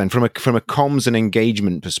completeness then, from a comms and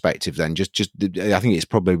engagement perspective then, just I think it's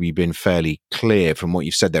probably been fairly clear from what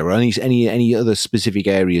you've said there. Are any other specific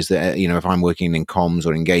areas that, if I'm working in comms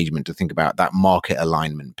or engagement, to think about that market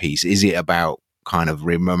alignment piece? Is it about kind of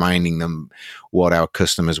reminding them what our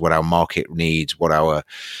customers, what our market needs, what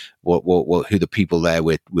who the people there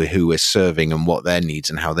with who we're serving and what their needs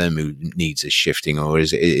and how their needs is shifting, or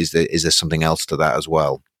is there something else to that as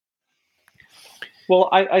well? Well,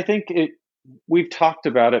 I think we've talked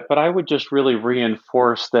about it, but I would just really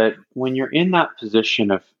reinforce that when you're in that position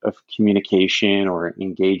of communication or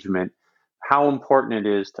engagement, how important it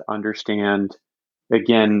is to understand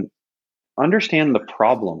the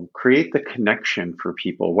problem, create the connection for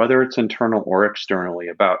people, whether it's internal or externally,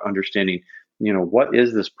 about understanding, what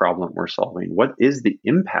is this problem we're solving? What is the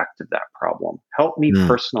impact of that problem? Help me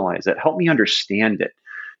personalize it. Help me understand it.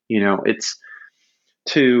 It's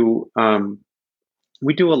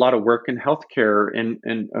we do a lot of work in healthcare,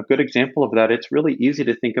 and a good example of that, it's really easy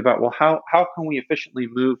to think about, well, how can we efficiently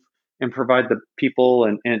move and provide the people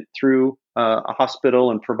and through a hospital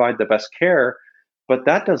and provide the best care? But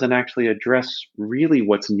that doesn't actually address really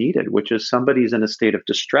what's needed, which is somebody's in a state of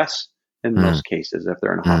distress in most cases if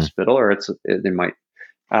they're in a hospital, or they might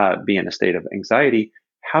be in a state of anxiety.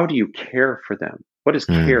 How do you care for them? What does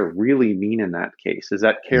care really mean in that case? Is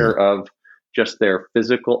that care of just their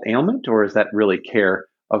physical ailment, or is that really care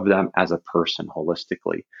of them as a person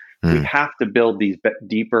holistically? We have to build these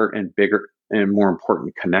deeper and bigger and more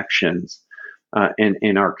important connections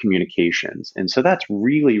in our communications. And so that's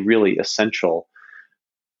really, really essential.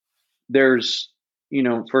 There's,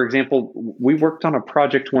 for example, we worked on a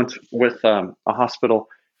project once with a hospital,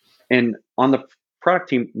 and on the product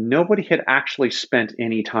team, nobody had actually spent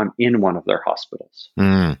any time in one of their hospitals.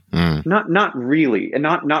 Not really, and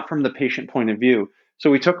not from the patient point of view.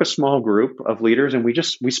 So we took a small group of leaders and we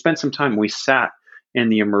spent some time. We sat in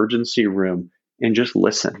the emergency room and just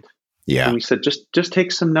listened. Yeah. And we said, just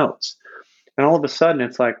take some notes. And all of a sudden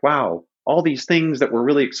it's like, wow, all these things that we're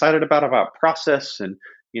really excited about process and,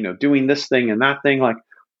 doing this thing and that thing, like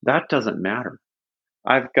that doesn't matter.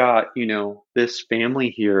 I've got, this family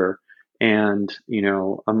here and,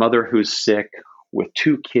 a mother who's sick with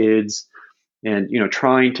 2 kids and,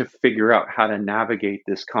 trying to figure out how to navigate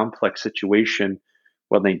this complex situation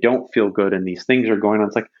when they don't feel good and these things are going on.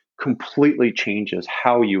 It's like completely changes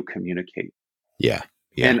how you communicate. Yeah.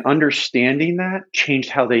 And understanding that changed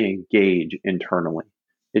how they engage internally.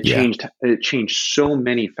 It changed so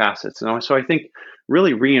many facets. And so I think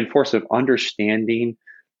really reinforcing understanding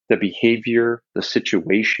the behavior, the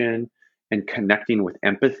situation, and connecting with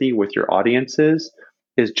empathy with your audiences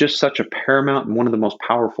is just such a paramount and one of the most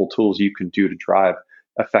powerful tools you can do to drive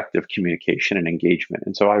effective communication and engagement.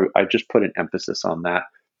 And so I just put an emphasis on that,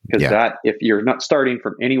 because that, if you're not starting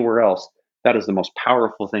from anywhere else, that is the most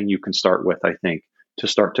powerful thing you can start with, I think, to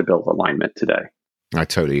start to build alignment today. I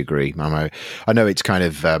totally agree, Mamo. I know it's kind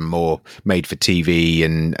of more made for TV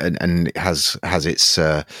and has its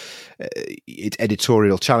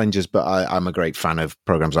editorial challenges, but I'm a great fan of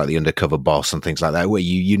programs like The Undercover Boss and things like that, where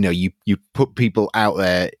you put people out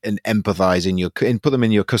there and empathize and put them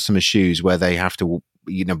in your customer's shoes, where they have to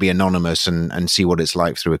be anonymous and see what it's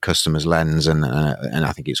like through a customer's lens, and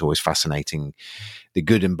I think it's always fascinating the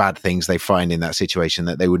good and bad things they find in that situation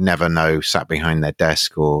that they would never know sat behind their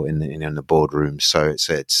desk or in the boardroom. So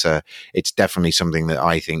it's definitely something that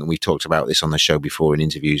I think, and we've talked about this on the show before in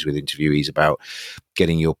interviews with interviewees, about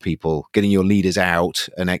getting your people, getting your leaders out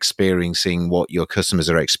and experiencing what your customers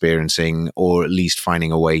are experiencing, or at least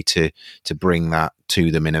finding a way to bring that to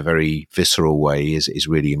them in a very visceral way is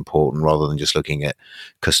really important, rather than just looking at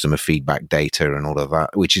customer feedback data and all of that,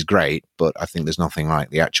 which is great. But I think there's nothing like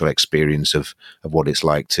the actual experience of what it's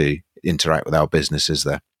like to interact with our businesses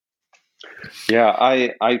there. Yeah,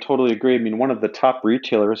 I totally agree. I mean, one of the top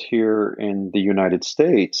retailers here in the United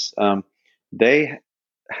States, they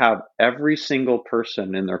have every single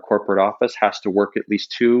person in their corporate office has to work at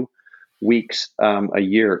least 2 weeks a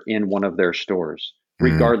year in one of their stores,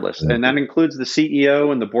 regardless. And that includes the CEO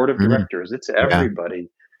and the board of directors. It's everybody.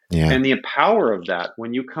 Yeah. And the power of that,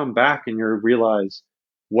 when you come back and you realize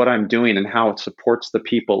what I'm doing and how it supports the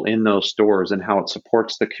people in those stores and how it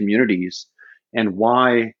supports the communities, and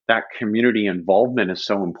why that community involvement is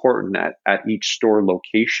so important at each store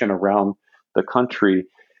location around the country,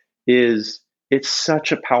 is it's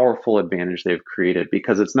such a powerful advantage they've created,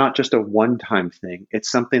 because it's not just a one-time thing. It's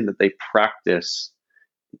something that they practice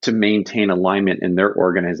to maintain alignment in their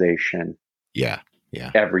organization. Yeah.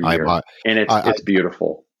 Every year. And it's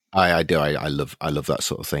beautiful. I do. I love that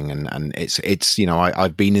sort of thing, and it's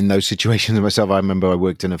I've been in those situations myself. I remember I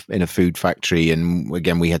worked in a food factory, and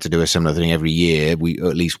again we had to do a similar thing every year. We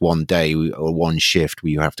at least one day or one shift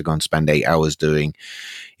we have to go and spend 8 hours doing,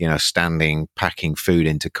 standing packing food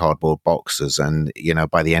into cardboard boxes, and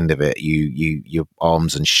by the end of it, your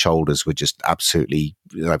arms and shoulders were just absolutely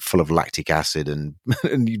full of lactic acid and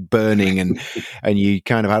burning, and you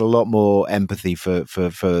kind of had a lot more empathy for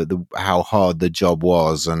how hard the job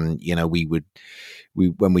was. And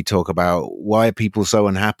when we talk about why are people so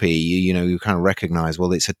unhappy, you kind of recognize,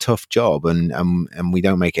 well, it's a tough job, and we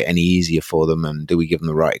don't make it any easier for them. And do we give them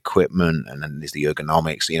the right equipment? And then there's the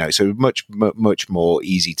ergonomics, so much more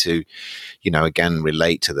easy to, again,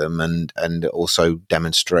 relate to them and also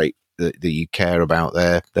demonstrate that you care about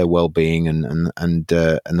their well-being and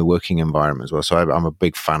the working environment as well. So I'm a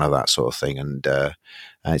big fan of that sort of thing, and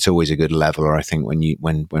it's always a good leveler, I think,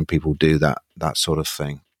 when people do that sort of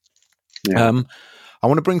thing. Yeah. I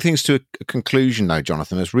want to bring things to a conclusion, though,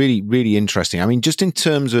 Jonathan. It's really, really interesting. I mean, just in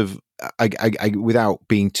terms of, I without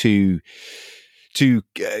being too kind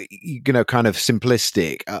of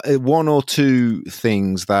simplistic, one or two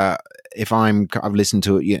things that I've listened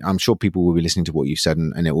to it, I'm sure people will be listening to what you've said,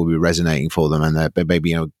 and it will be resonating for them, and they're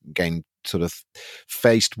maybe again sort of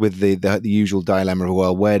faced with the usual dilemma of,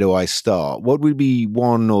 well, where do I start? What would be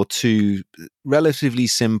one or two relatively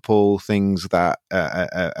simple things that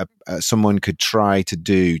someone could try to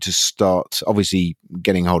do to start? Obviously,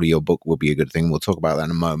 getting hold of your book will be a good thing. We'll talk about that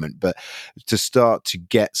in a moment, but to start to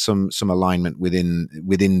get some alignment within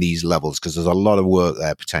these levels, because there's a lot of work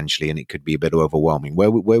there potentially, and it could be a bit overwhelming.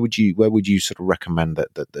 Where would you sort of recommend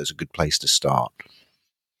that there's a good place to start?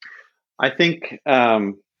 I think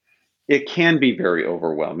it can be very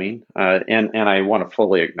overwhelming, and I want to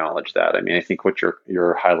fully acknowledge that. I mean, I think what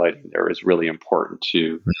you're highlighting there is really important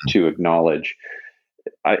to acknowledge.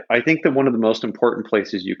 I think that one of the most important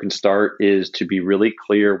places you can start is to be really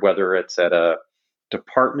clear, whether it's at a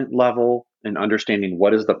department level and understanding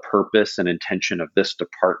what is the purpose and intention of this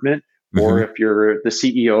department, or if you're the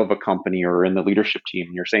CEO of a company or in the leadership team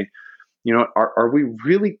and you're saying, are we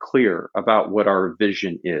really clear about what our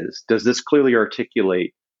vision is? Does this clearly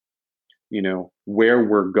articulate where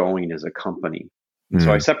we're going as a company?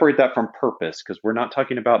 So I separate that from purpose, because we're not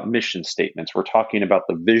talking about mission statements. We're talking about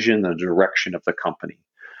the vision, the direction of the company.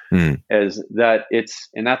 As that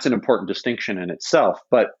and that's an important distinction in itself.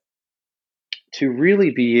 But to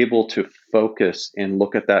really be able to focus and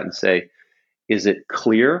look at that and say, is it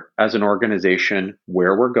clear as an organization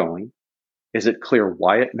where we're going? Is it clear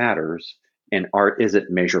why it matters? And is it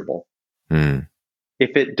measurable?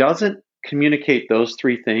 If it doesn't communicate those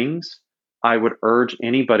three things, I would urge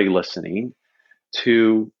anybody listening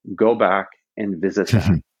to go back and visit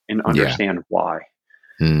that and understand why.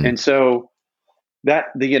 And so that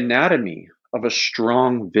the anatomy of a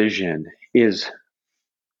strong vision is,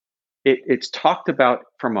 it's talked about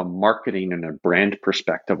from a marketing and a brand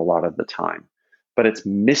perspective a lot of the time, but it's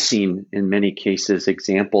missing in many cases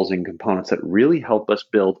examples and components that really help us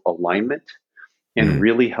build alignment and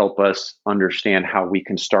really help us understand how we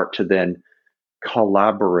can start to then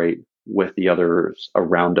collaborate with the others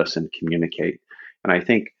around us and communicate. And I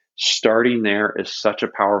think starting there is such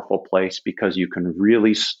a powerful place, because you can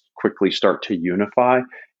really quickly start to unify,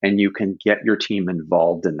 and you can get your team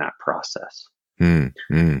involved in that process. And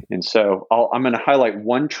so I'm going to highlight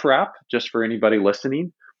one trap just for anybody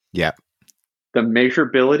listening. Yeah. The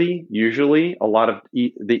measurability, usually a lot of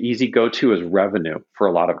the easy go-to is revenue for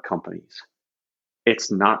a lot of companies.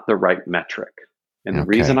 It's not the right metric. And the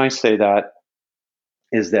reason I say that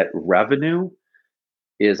is that revenue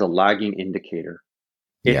is a lagging indicator.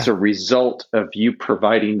 It's a result of you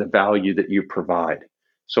providing the value that you provide.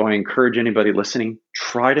 So I encourage anybody listening,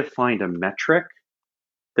 try to find a metric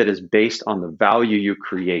that is based on the value you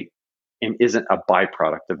create and isn't a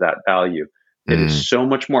byproduct of that value. It is so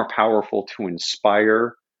much more powerful to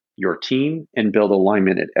inspire your team and build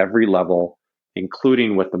alignment at every level,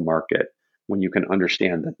 including with the market, when you can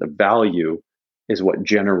understand that the value is what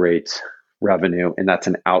generates revenue, and that's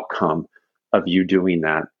an outcome of you doing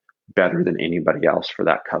that better than anybody else for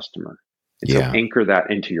that customer. And so anchor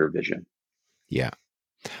that into your vision. Yeah.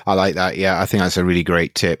 I like that. Yeah, I think that's a really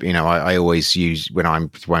great tip. You know, I always use when I'm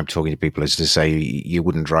talking to people is to say you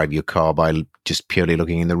wouldn't drive your car by just purely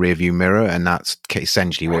looking in the rearview mirror, and that's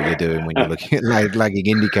essentially what you're doing when you're looking at lagging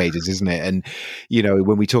indicators, isn't it? And you know,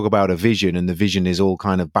 when we talk about a vision, and the vision is all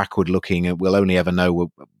kind of backward looking, and we'll only ever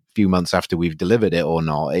know few months after we've delivered it or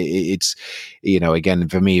not. It's, you know, again,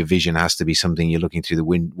 for me, a vision has to be something you're looking through the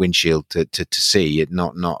windshield to see it,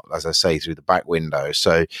 not, as I say, through the back window.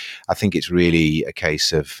 So I think it's really a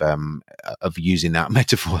case of using that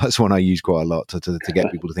metaphor. That's one I use quite a lot to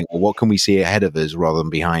get people to think, well, what can we see ahead of us rather than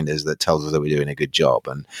behind us that tells us that we're doing a good job?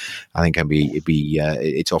 And I think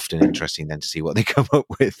it's often interesting then to see what they come up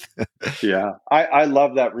with. Yeah. I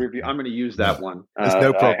love that review. I'm going to use that one. There's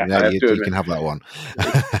no problem. You can have that one.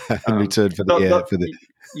 In return for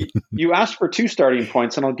you asked for 2 starting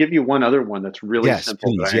points, and I'll give you one other one that's really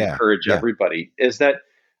simple that I encourage everybody, is that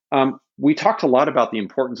we talked a lot about the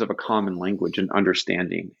importance of a common language and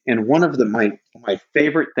understanding. And one of my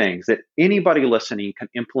favorite things that anybody listening can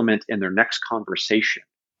implement in their next conversation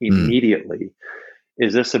immediately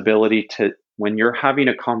is this ability to, when you're having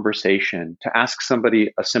a conversation, to ask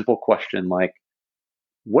somebody a simple question like,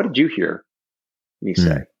 what did you hear me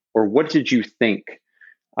say? Or what did you think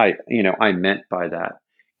I meant by that?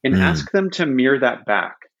 And ask them to mirror that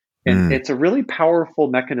back. And it's a really powerful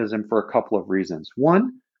mechanism for a couple of reasons.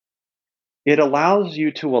 One, it allows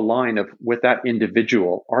you to align with that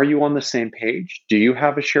individual. Are you on the same page? Do you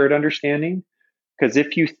have a shared understanding? Because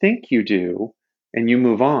if you think you do and you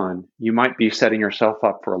move on, you might be setting yourself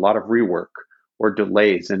up for a lot of rework or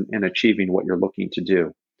delays in achieving what you're looking to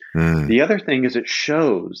do. The other thing is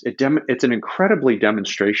it's an incredibly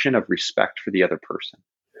demonstration of respect for the other person.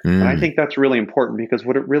 And I think that's really important, because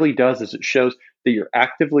what it really does is it shows that you're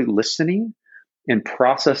actively listening and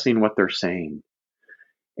processing what they're saying.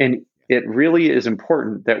 And it really is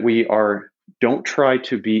important that don't try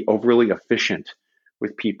to be overly efficient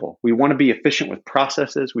with people. We want to be efficient with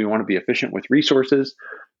processes. We want to be efficient with resources,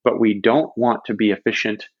 but we don't want to be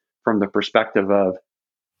efficient from the perspective of,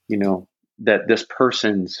 that this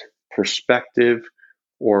person's perspective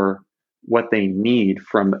or what they need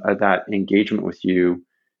from that engagement with you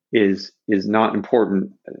is not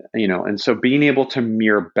important, and so being able to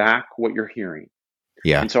mirror back what you're hearing.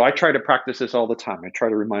 Yeah. And so I try to practice this all the time. I try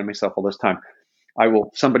to remind myself all this time.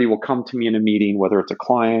 Somebody will come to me in a meeting, whether it's a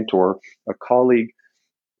client or a colleague,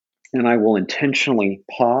 and I will intentionally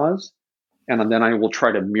pause, and then I will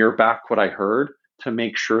try to mirror back what I heard to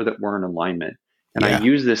make sure that we're in alignment. And I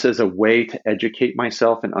use this as a way to educate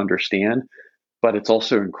myself and understand, but it's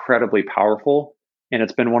also incredibly powerful. And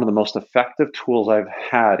it's been one of the most effective tools I've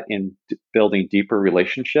had in building deeper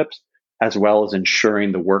relationships, as well as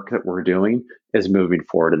ensuring the work that we're doing is moving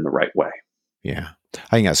forward in the right way. Yeah,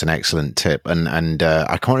 I think that's an excellent tip. And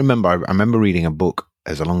I can't remember. I remember reading a book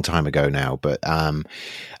as a long time ago now, but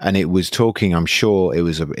and it was talking. I'm sure it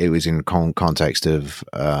was in context of.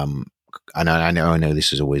 And I know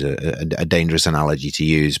this is always a dangerous analogy to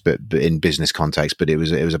use, but in business context. But it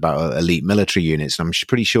was about elite military units, and I'm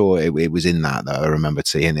pretty sure it was in that I remember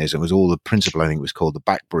seeing this. It was all the principle. I think it was called the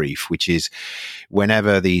back brief, which is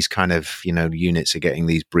whenever these kind of units are getting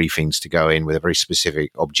these briefings to go in with a very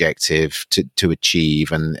specific objective to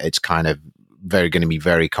achieve, and it's kind of going to be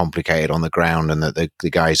very complicated on the ground, and that the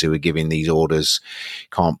guys who are giving these orders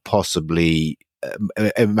can't possibly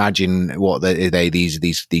imagine what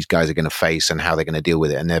these guys are going to face and how they're going to deal with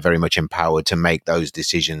it, and they're very much empowered to make those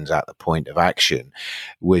decisions at the point of action.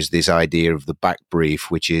 Was this idea of the back brief,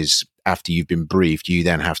 which is after you've been briefed, you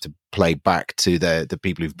then have to play back to the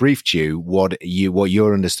people who've briefed you what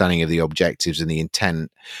your understanding of the objectives and the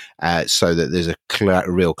intent, so that there's a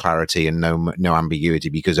real clarity and no ambiguity,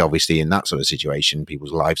 because obviously in that sort of situation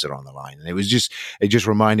people's lives are on the line. And it just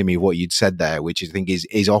reminded me of what you'd said there, which I think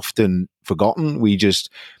is often forgotten. We just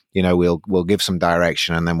we'll give some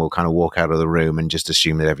direction and then we'll kind of walk out of the room and just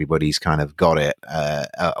assume that everybody's kind of got it,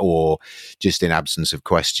 or just in absence of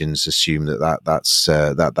questions, assume that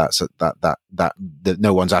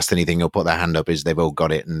no one's asked anything or put their hand up, is they've all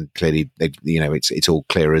got it, and clearly it's all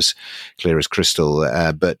clear as crystal.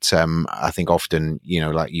 But I think often,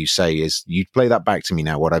 like you say, is you play that back to me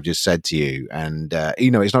now, what I've just said to you, and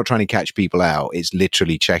it's not trying to catch people out. It's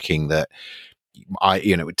literally checking that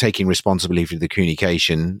taking responsibility for the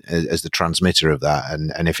communication as the transmitter of that,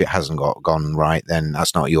 and if it hasn't gone right, then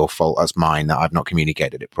that's not your fault, that's mine, that I've not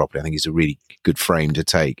communicated it properly. I think it's a really good frame to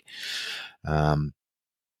take.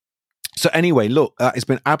 So anyway, look, it's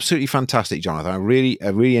been absolutely fantastic, Jonathan. I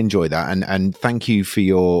really enjoyed that, and thank you for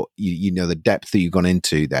your the depth that you've gone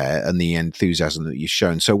into there and the enthusiasm that you've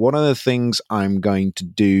shown. So one of the things I'm going to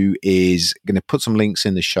do is going to put some links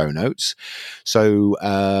in the show notes. So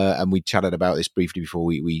and we chatted about this briefly before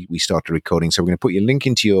we started recording. So we're going to put your link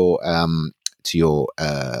into your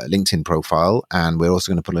LinkedIn profile, and we're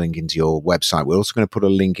also going to put a link into your website. We're also going to put a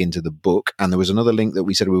link into the book, and there was another link that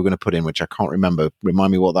we said we were going to put in, which I can't remember.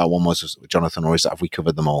 Remind me what that one was, Jonathan, or have we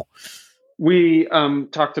covered them all? We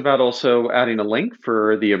talked about also adding a link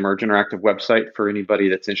for the Emerge Interactive website for anybody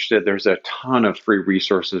that's interested. There's a ton of free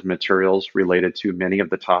resources, materials related to many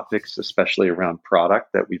of the topics, especially around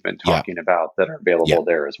product that we've been talking about, that are available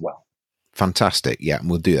there as well. Fantastic. Yeah, and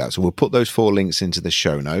we'll do that. So we'll put those 4 links into the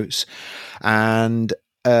show notes. And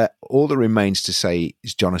all that remains to say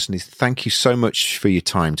is, Jonathan, thank you so much for your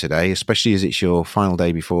time today, especially as it's your final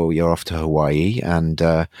day before you're off to Hawaii. And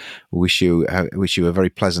wish you a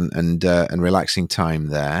very pleasant and relaxing time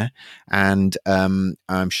there. And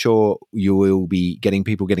I'm sure you will be getting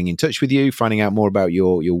people getting in touch with you, finding out more about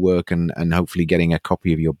your work, and hopefully getting a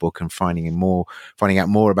copy of your book and finding out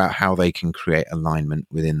more about how they can create alignment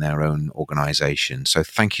within their own organization. So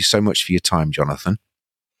thank you so much for your time, Jonathan.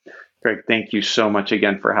 Greg, thank you so much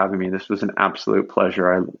again for having me. This was an absolute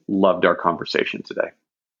pleasure. I loved our conversation today.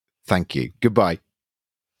 Thank you. Goodbye.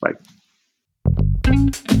 Bye.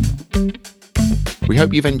 We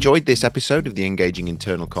hope you've enjoyed this episode of the Engaging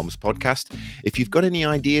Internal Comms podcast. If you've got any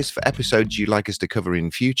ideas for episodes you'd like us to cover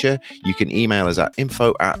in future, you can email us at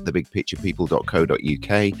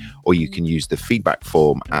info@thebigpicturepeople.co.uk, or you can use the feedback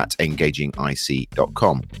form at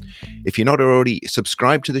engagingic.com. If you're not already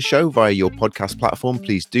subscribed to the show via your podcast platform,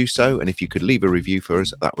 please do so. And if you could leave a review for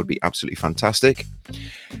us, that would be absolutely fantastic.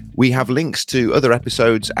 We have links to other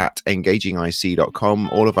episodes at engagingic.com.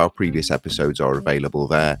 All of our previous episodes are available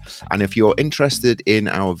there. And if you're interested in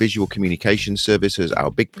our visual communication services,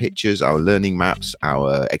 our big pictures, our learning maps,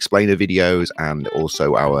 our explainer videos, and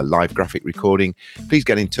also our live graphic recording, please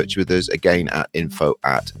get in touch with us again at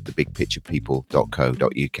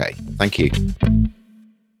info@thebigpicturepeople.co.uk. Thank you.